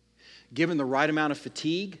 given the right amount of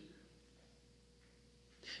fatigue,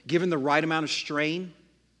 given the right amount of strain,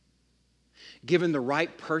 given the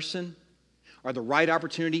right person or the right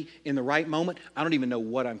opportunity in the right moment, I don't even know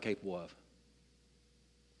what I'm capable of.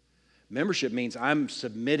 Membership means I'm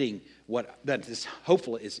submitting that is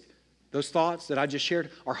hopefully is those thoughts that I just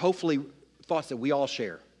shared are hopefully thoughts that we all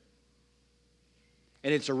share.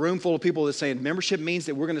 And it's a room full of people that saying membership means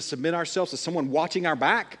that we're going to submit ourselves to someone watching our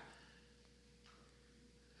back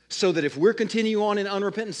so that if we're continuing on in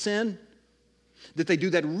unrepentant sin, that they do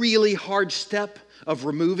that really hard step of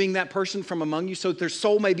removing that person from among you so that their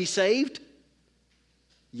soul may be saved?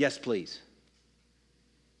 Yes, please.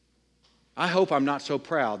 I hope I'm not so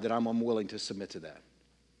proud that I'm unwilling to submit to that.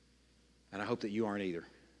 And I hope that you aren't either.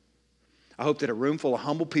 I hope that a room full of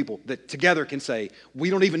humble people that together can say, we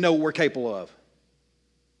don't even know what we're capable of,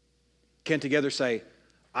 can together say,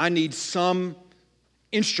 I need some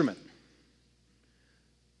instrument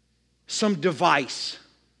some device.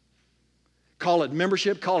 Call it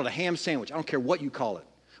membership, call it a ham sandwich. I don't care what you call it.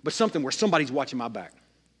 But something where somebody's watching my back.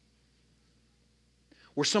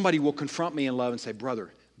 Where somebody will confront me in love and say,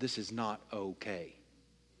 brother, this is not okay.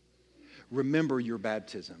 Remember your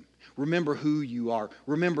baptism. Remember who you are.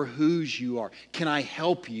 Remember whose you are. Can I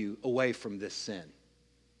help you away from this sin?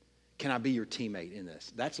 Can I be your teammate in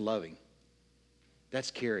this? That's loving.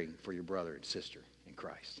 That's caring for your brother and sister in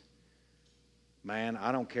Christ. Man,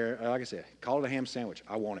 I don't care. Like I said, call it a ham sandwich.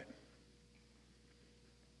 I want it.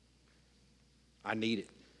 I need it.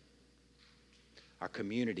 Our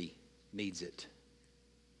community needs it.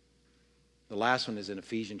 The last one is in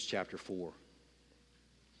Ephesians chapter 4.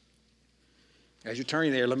 As you're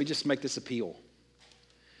turning there, let me just make this appeal.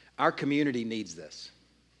 Our community needs this.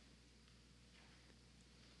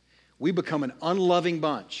 We become an unloving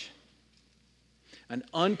bunch, an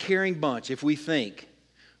uncaring bunch if we think,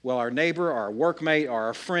 well, our neighbor, our workmate, or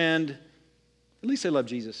our friend, at least they love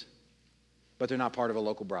Jesus, but they're not part of a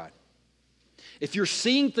local bride. If you're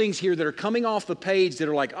seeing things here that are coming off the page that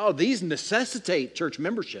are like, oh, these necessitate church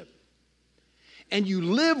membership, and you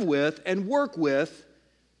live with and work with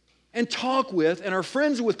and talk with and are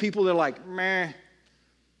friends with people that are like, meh,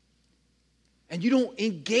 and you don't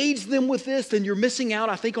engage them with this, then you're missing out,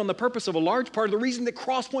 I think, on the purpose of a large part of the reason that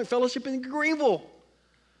Crosspoint Fellowship in Greenville.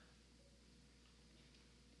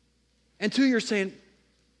 And two, you're saying,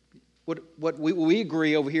 what we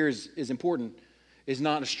agree over here is important is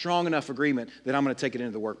not a strong enough agreement that I'm going to take it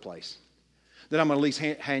into the workplace, that I'm going to at least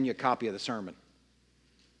hand you a copy of the sermon.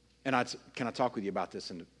 And can I talk with you about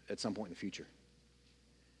this at some point in the future?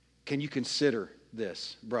 Can you consider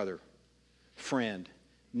this, brother, friend,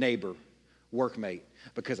 neighbor, workmate,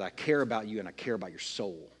 because I care about you and I care about your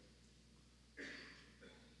soul?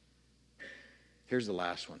 Here's the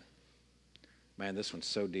last one. Man, this one's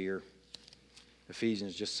so dear.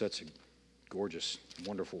 Ephesians is just such a gorgeous,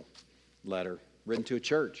 wonderful letter written to a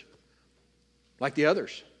church like the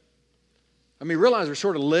others. I mean, realize we're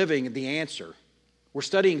sort of living the answer. We're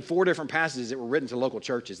studying 4 different passages that were written to local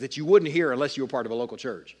churches that you wouldn't hear unless you were part of a local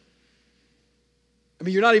church. I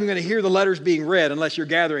mean, you're not even going to hear the letters being read unless you're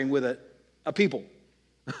gathering with a people.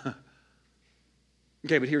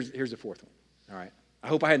 Okay, but here's the fourth one. All right. I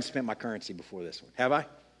hope I hadn't spent my currency before this one. Have I?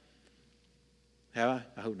 Have I?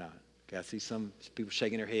 I hope not. Okay, I see some people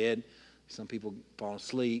shaking their head. Some people falling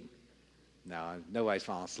asleep. No, nobody's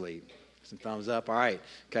falling asleep. Some thumbs up. All right.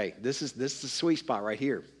 Okay, this is the sweet spot right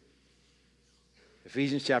here.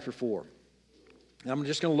 Ephesians chapter 4. And I'm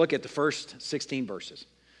just going to look at the first 16 verses.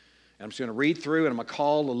 And I'm just going to read through, and I'm going to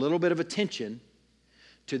call a little bit of attention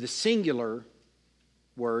to the singular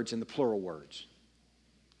words and the plural words.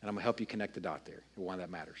 And I'm going to help you connect the dot there, and why that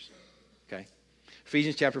matters. Okay?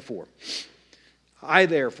 Ephesians chapter 4. I,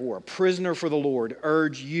 therefore, a prisoner for the Lord,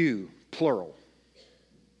 urge you, plural.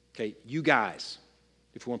 Okay, you guys.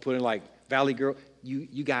 If we want to put it in like Valley Girl,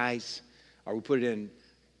 you guys. Or we put it in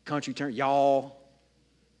country term, y'all.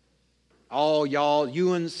 All y'all,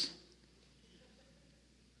 youans.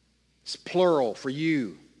 It's plural for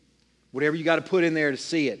you. Whatever you got to put in there to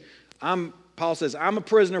see it. Paul says, I'm a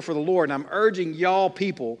prisoner for the Lord, and I'm urging y'all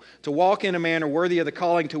people to walk in a manner worthy of the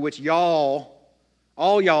calling to which y'all,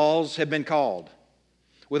 all y'alls, have been called.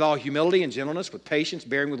 With all humility and gentleness, with patience,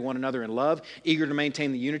 bearing with one another in love, eager to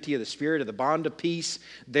maintain the unity of the Spirit, of the bond of peace.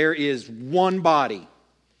 There is one body.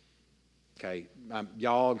 Okay,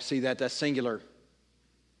 y'all see that? That's singular.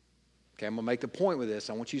 Okay, I'm going to make the point with this.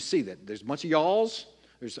 I want you to see that. There's a bunch of y'alls.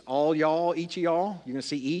 There's all y'all, each of y'all. You're going to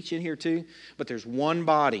see each in here too. But there's one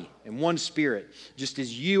body and one Spirit. Just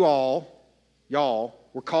as you all, y'all,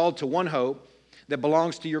 were called to one hope that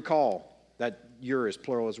belongs to your call. That your is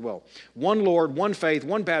plural as well. One Lord, one faith,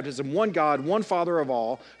 one baptism, one God, one Father of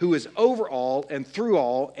all, who is over all and through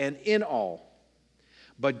all and in all.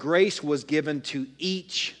 But grace was given to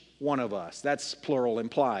each one of us. That's plural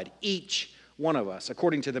implied. Each one of us,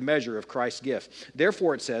 according to the measure of Christ's gift.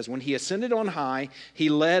 Therefore it says, when he ascended on high, he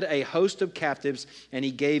led a host of captives and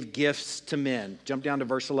he gave gifts to men. Jump down to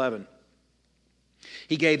verse 11.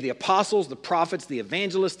 He gave the apostles, the prophets, the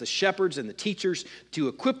evangelists, the shepherds, and the teachers to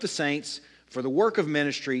equip the saints for the work of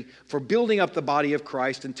ministry, for building up the body of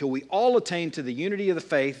Christ until we all attain to the unity of the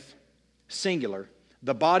faith, singular,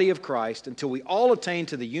 the body of Christ, until we all attain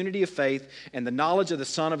to the unity of faith and the knowledge of the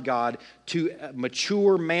Son of God, to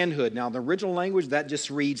mature manhood. Now, in the original language, that just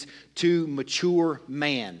reads, to mature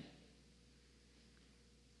man.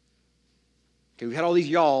 Okay, we've had all these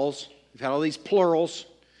y'alls, we've had all these plurals,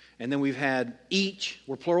 and then we've had each,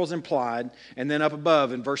 where plurals implied, and then up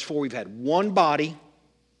above in verse 4, we've had one body.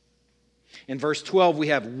 In verse 12, we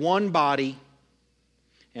have one body.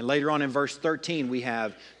 And later on in verse 13, we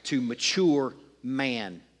have to mature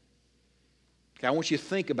man. Okay, I want you to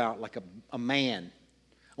think about like a man.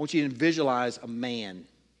 I want you to visualize a man,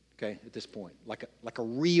 okay, at this point, like a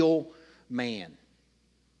real man.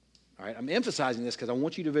 All right, I'm emphasizing this because I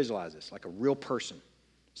want you to visualize this, like a real person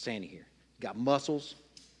standing here. Got muscles,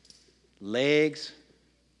 legs,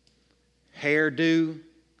 hairdo,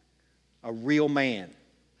 a real man.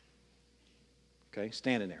 Okay,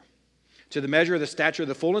 standing there. To the measure of the stature of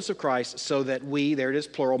the fullness of Christ, so that we, there it is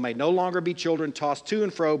plural, may no longer be children tossed to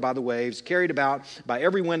and fro by the waves, carried about by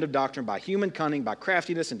every wind of doctrine, by human cunning, by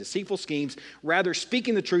craftiness and deceitful schemes. Rather,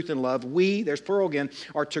 speaking the truth in love, we, there's plural again,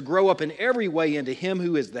 are to grow up in every way into him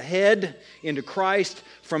who is the head, into Christ,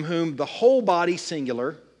 from whom the whole body,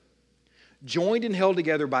 singular, joined and held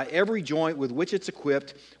together by every joint with which it's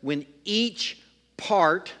equipped, when each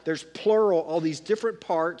part, there's plural, all these different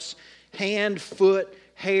parts, hand, foot,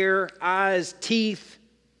 hair, eyes, teeth,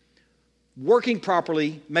 working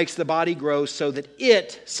properly makes the body grow so that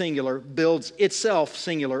it, singular, builds itself,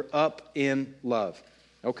 singular, up in love.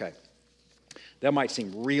 Okay. That might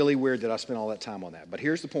seem really weird that I spent all that time on that, but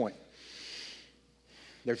here's the point.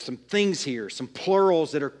 There's some things here, some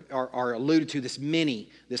plurals that are alluded to, this many,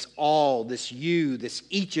 this all, this you, this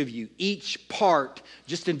each of you, each part.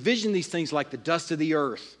 Just envision these things like the dust of the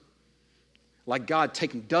earth, like God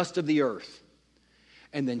taking dust of the earth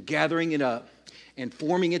and then gathering it up and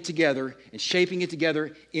forming it together and shaping it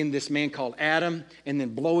together in this man called Adam, and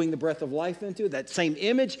then blowing the breath of life into it. That same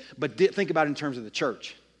image, but think about it in terms of the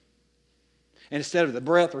church. And instead of the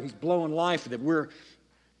breath, or he's blowing life that we're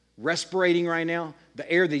respirating right now,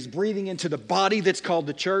 the air that he's breathing into the body that's called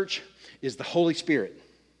the church is the Holy Spirit,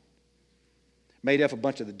 made up of a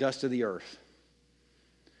bunch of the dust of the earth.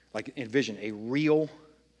 Like envision a real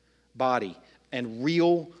body and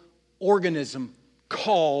real organism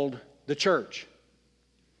called the church.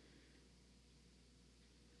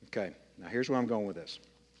 Okay, now here's where I'm going with this.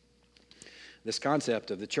 This concept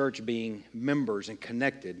of the church being members and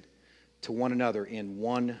connected to one another in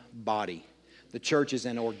one body. The church is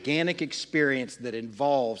an organic experience that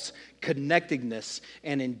involves connectedness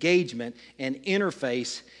and engagement and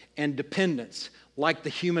interface and dependence, like the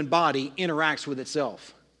human body interacts with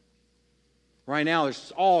itself. Right now,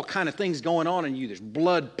 there's all kind of things going on in you. There's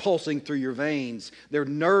blood pulsing through your veins. There are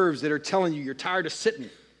nerves that are telling you you're tired of sitting.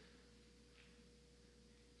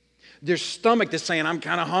 There's stomach that's saying, I'm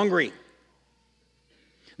kind of hungry.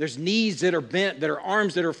 There's knees that are bent. There are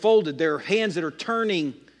arms that are folded. There are hands that are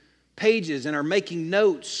turning pages and are making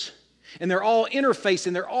notes. And they're all interfaced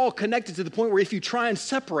and they're all connected to the point where if you try and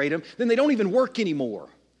separate them, then they don't even work anymore.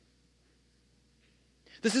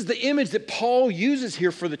 This is the image that Paul uses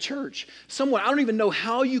here for the church. I don't even know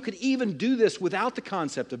how you could even do this without the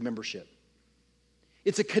concept of membership.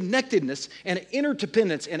 It's a connectedness and an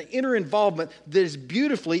interdependence and an inter-involvement that is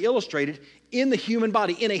beautifully illustrated in the human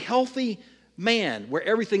body, in a healthy man, where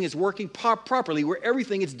everything is working properly, where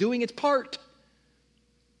everything is doing its part.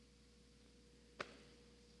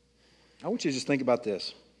 I want you to just think about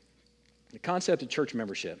this. The concept of church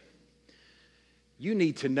membership. You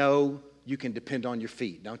need to know you can depend on your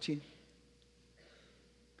feet, don't you?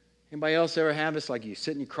 Anybody else ever have this? Like you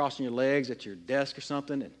sitting, you crossing your legs at your desk or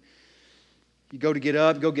something, and you go to get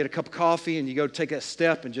up, go get a cup of coffee, and you go take a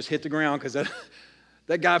step and just hit the ground because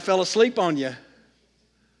that guy fell asleep on you.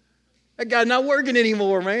 That guy's not working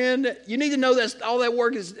anymore, man. You need to know that all that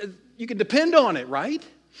work is, you can depend on it, right?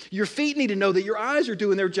 Your feet need to know that your eyes are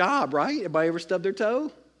doing their job, right? Anybody ever stubbed their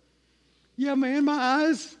toe? Yeah, man, my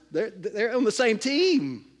eyes, they're on the same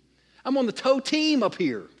team. I'm on the toe team up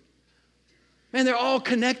here. Man, they're all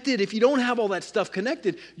connected. If you don't have all that stuff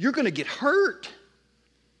connected, you're going to get hurt.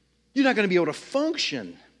 You're not going to be able to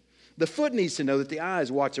function. The foot needs to know that the eye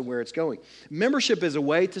is watching where it's going. Membership is a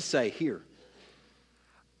way to say, here,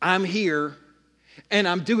 I'm here and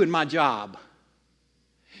I'm doing my job.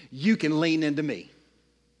 You can lean into me.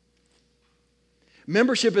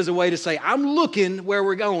 Membership is a way to say, I'm looking where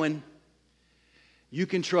we're going. You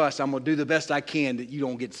can trust I'm going to do the best I can that you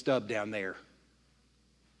don't get stubbed down there.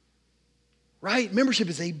 Right? Membership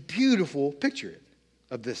is a beautiful picture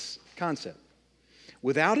of this concept.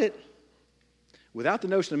 Without it, without the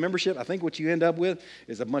notion of membership, I think what you end up with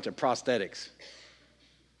is a bunch of prosthetics.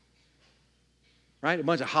 Right? A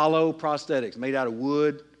bunch of hollow prosthetics made out of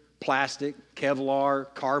wood, plastic,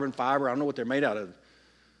 Kevlar, carbon fiber. I don't know what they're made out of.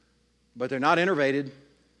 But they're not innervated.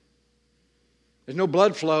 There's no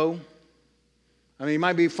blood flow. I mean, it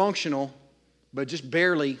might be functional, but just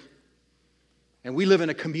barely. And we live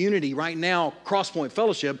in a community right now, Crosspoint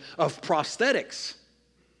Fellowship, of prosthetics.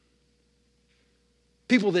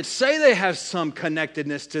 People that say they have some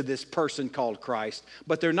connectedness to this person called Christ,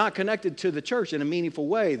 but they're not connected to the church in a meaningful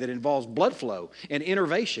way that involves blood flow and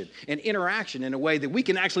innovation and interaction in a way that we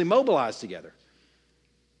can actually mobilize together.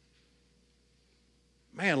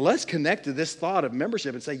 Man, let's connect to this thought of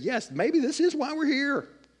membership and say, yes, maybe this is why we're here.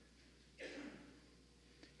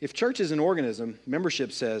 If church is an organism,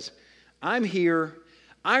 membership says, I'm here,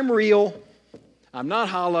 I'm real, I'm not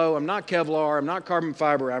hollow, I'm not Kevlar, I'm not carbon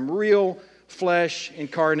fiber, I'm real, flesh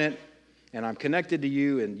incarnate, and I'm connected to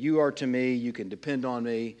you, and you are to me. You can depend on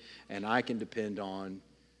me, and I can depend on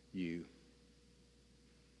you.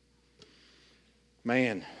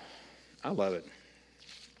 Man, I love it.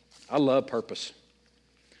 I love purpose.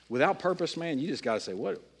 Without purpose, man, you just got to say,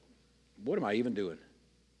 what am I even doing?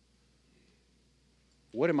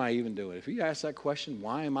 What am I even doing? If you ask that question,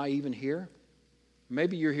 why am I even here?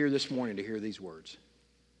 Maybe you're here this morning to hear these words.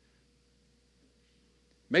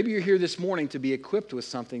 Maybe you're here this morning to be equipped with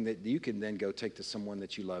something that you can then go take to someone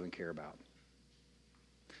that you love and care about.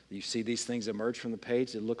 You see these things emerge from the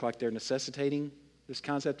page that look like they're necessitating this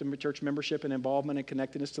concept of church membership and involvement and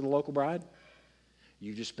connectedness to the local bride.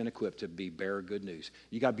 You've just been equipped to be bearer good news.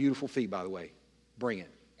 You got beautiful feet, by the way. Bring it.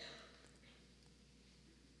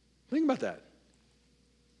 Think about that.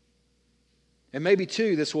 And maybe,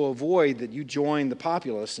 too, this will avoid that you join the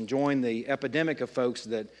populace and join the epidemic of folks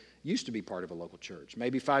that used to be part of a local church.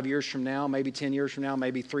 Maybe 5 years from now, maybe 10 years from now,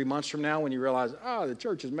 maybe 3 months from now when you realize, the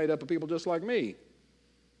church is made up of people just like me.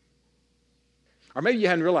 Or maybe you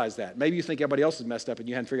hadn't realized that. Maybe you think everybody else is messed up and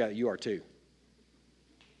you hadn't figured out that you are too.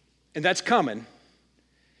 And that's coming.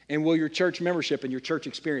 And will your church membership and your church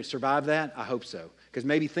experience survive that? I hope so. Because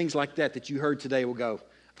maybe things like that you heard today will go,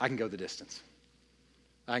 I can go the distance.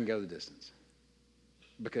 I can go the distance.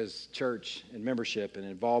 Because church and membership and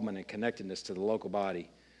involvement and connectedness to the local body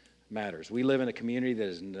matters. We live in a community that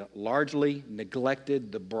has largely neglected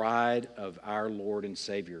the bride of our Lord and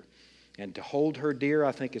Savior. And to hold her dear,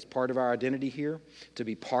 I think, is part of our identity here. To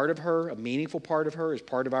be part of her, a meaningful part of her, is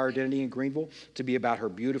part of our identity in Greenville. To be about her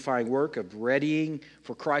beautifying work of readying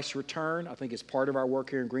for Christ's return, I think, is part of our work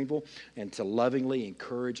here in Greenville. And to lovingly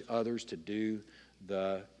encourage others to do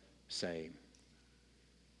the same.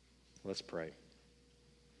 Let's pray.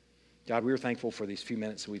 God, we are thankful for these few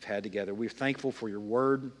minutes that we've had together. We're thankful for your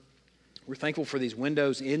word. We're thankful for these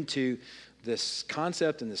windows into this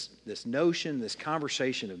concept and this notion, this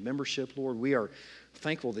conversation of membership, Lord. We are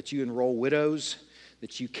thankful that you enroll widows,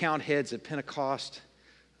 that you count heads at Pentecost,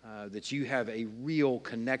 that you have a real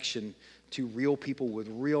connection to real people with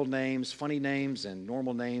real names, funny names, and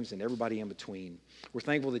normal names, and everybody in between. We're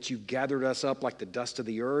thankful that you've gathered us up like the dust of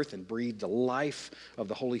the earth and breathed the life of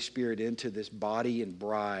the Holy Spirit into this body and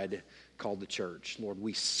bride called the church. Lord,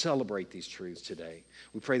 we celebrate these truths today.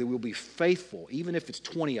 We pray that we'll be faithful, even if it's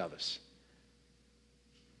 20 of us.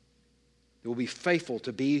 That we'll be faithful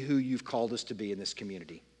to be who you've called us to be in this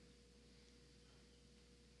community.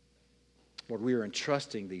 Lord, we are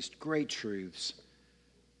entrusting these great truths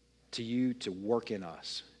to you to work in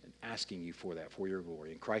us and asking you for that, for your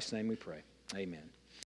glory. In Christ's name we pray. Amen.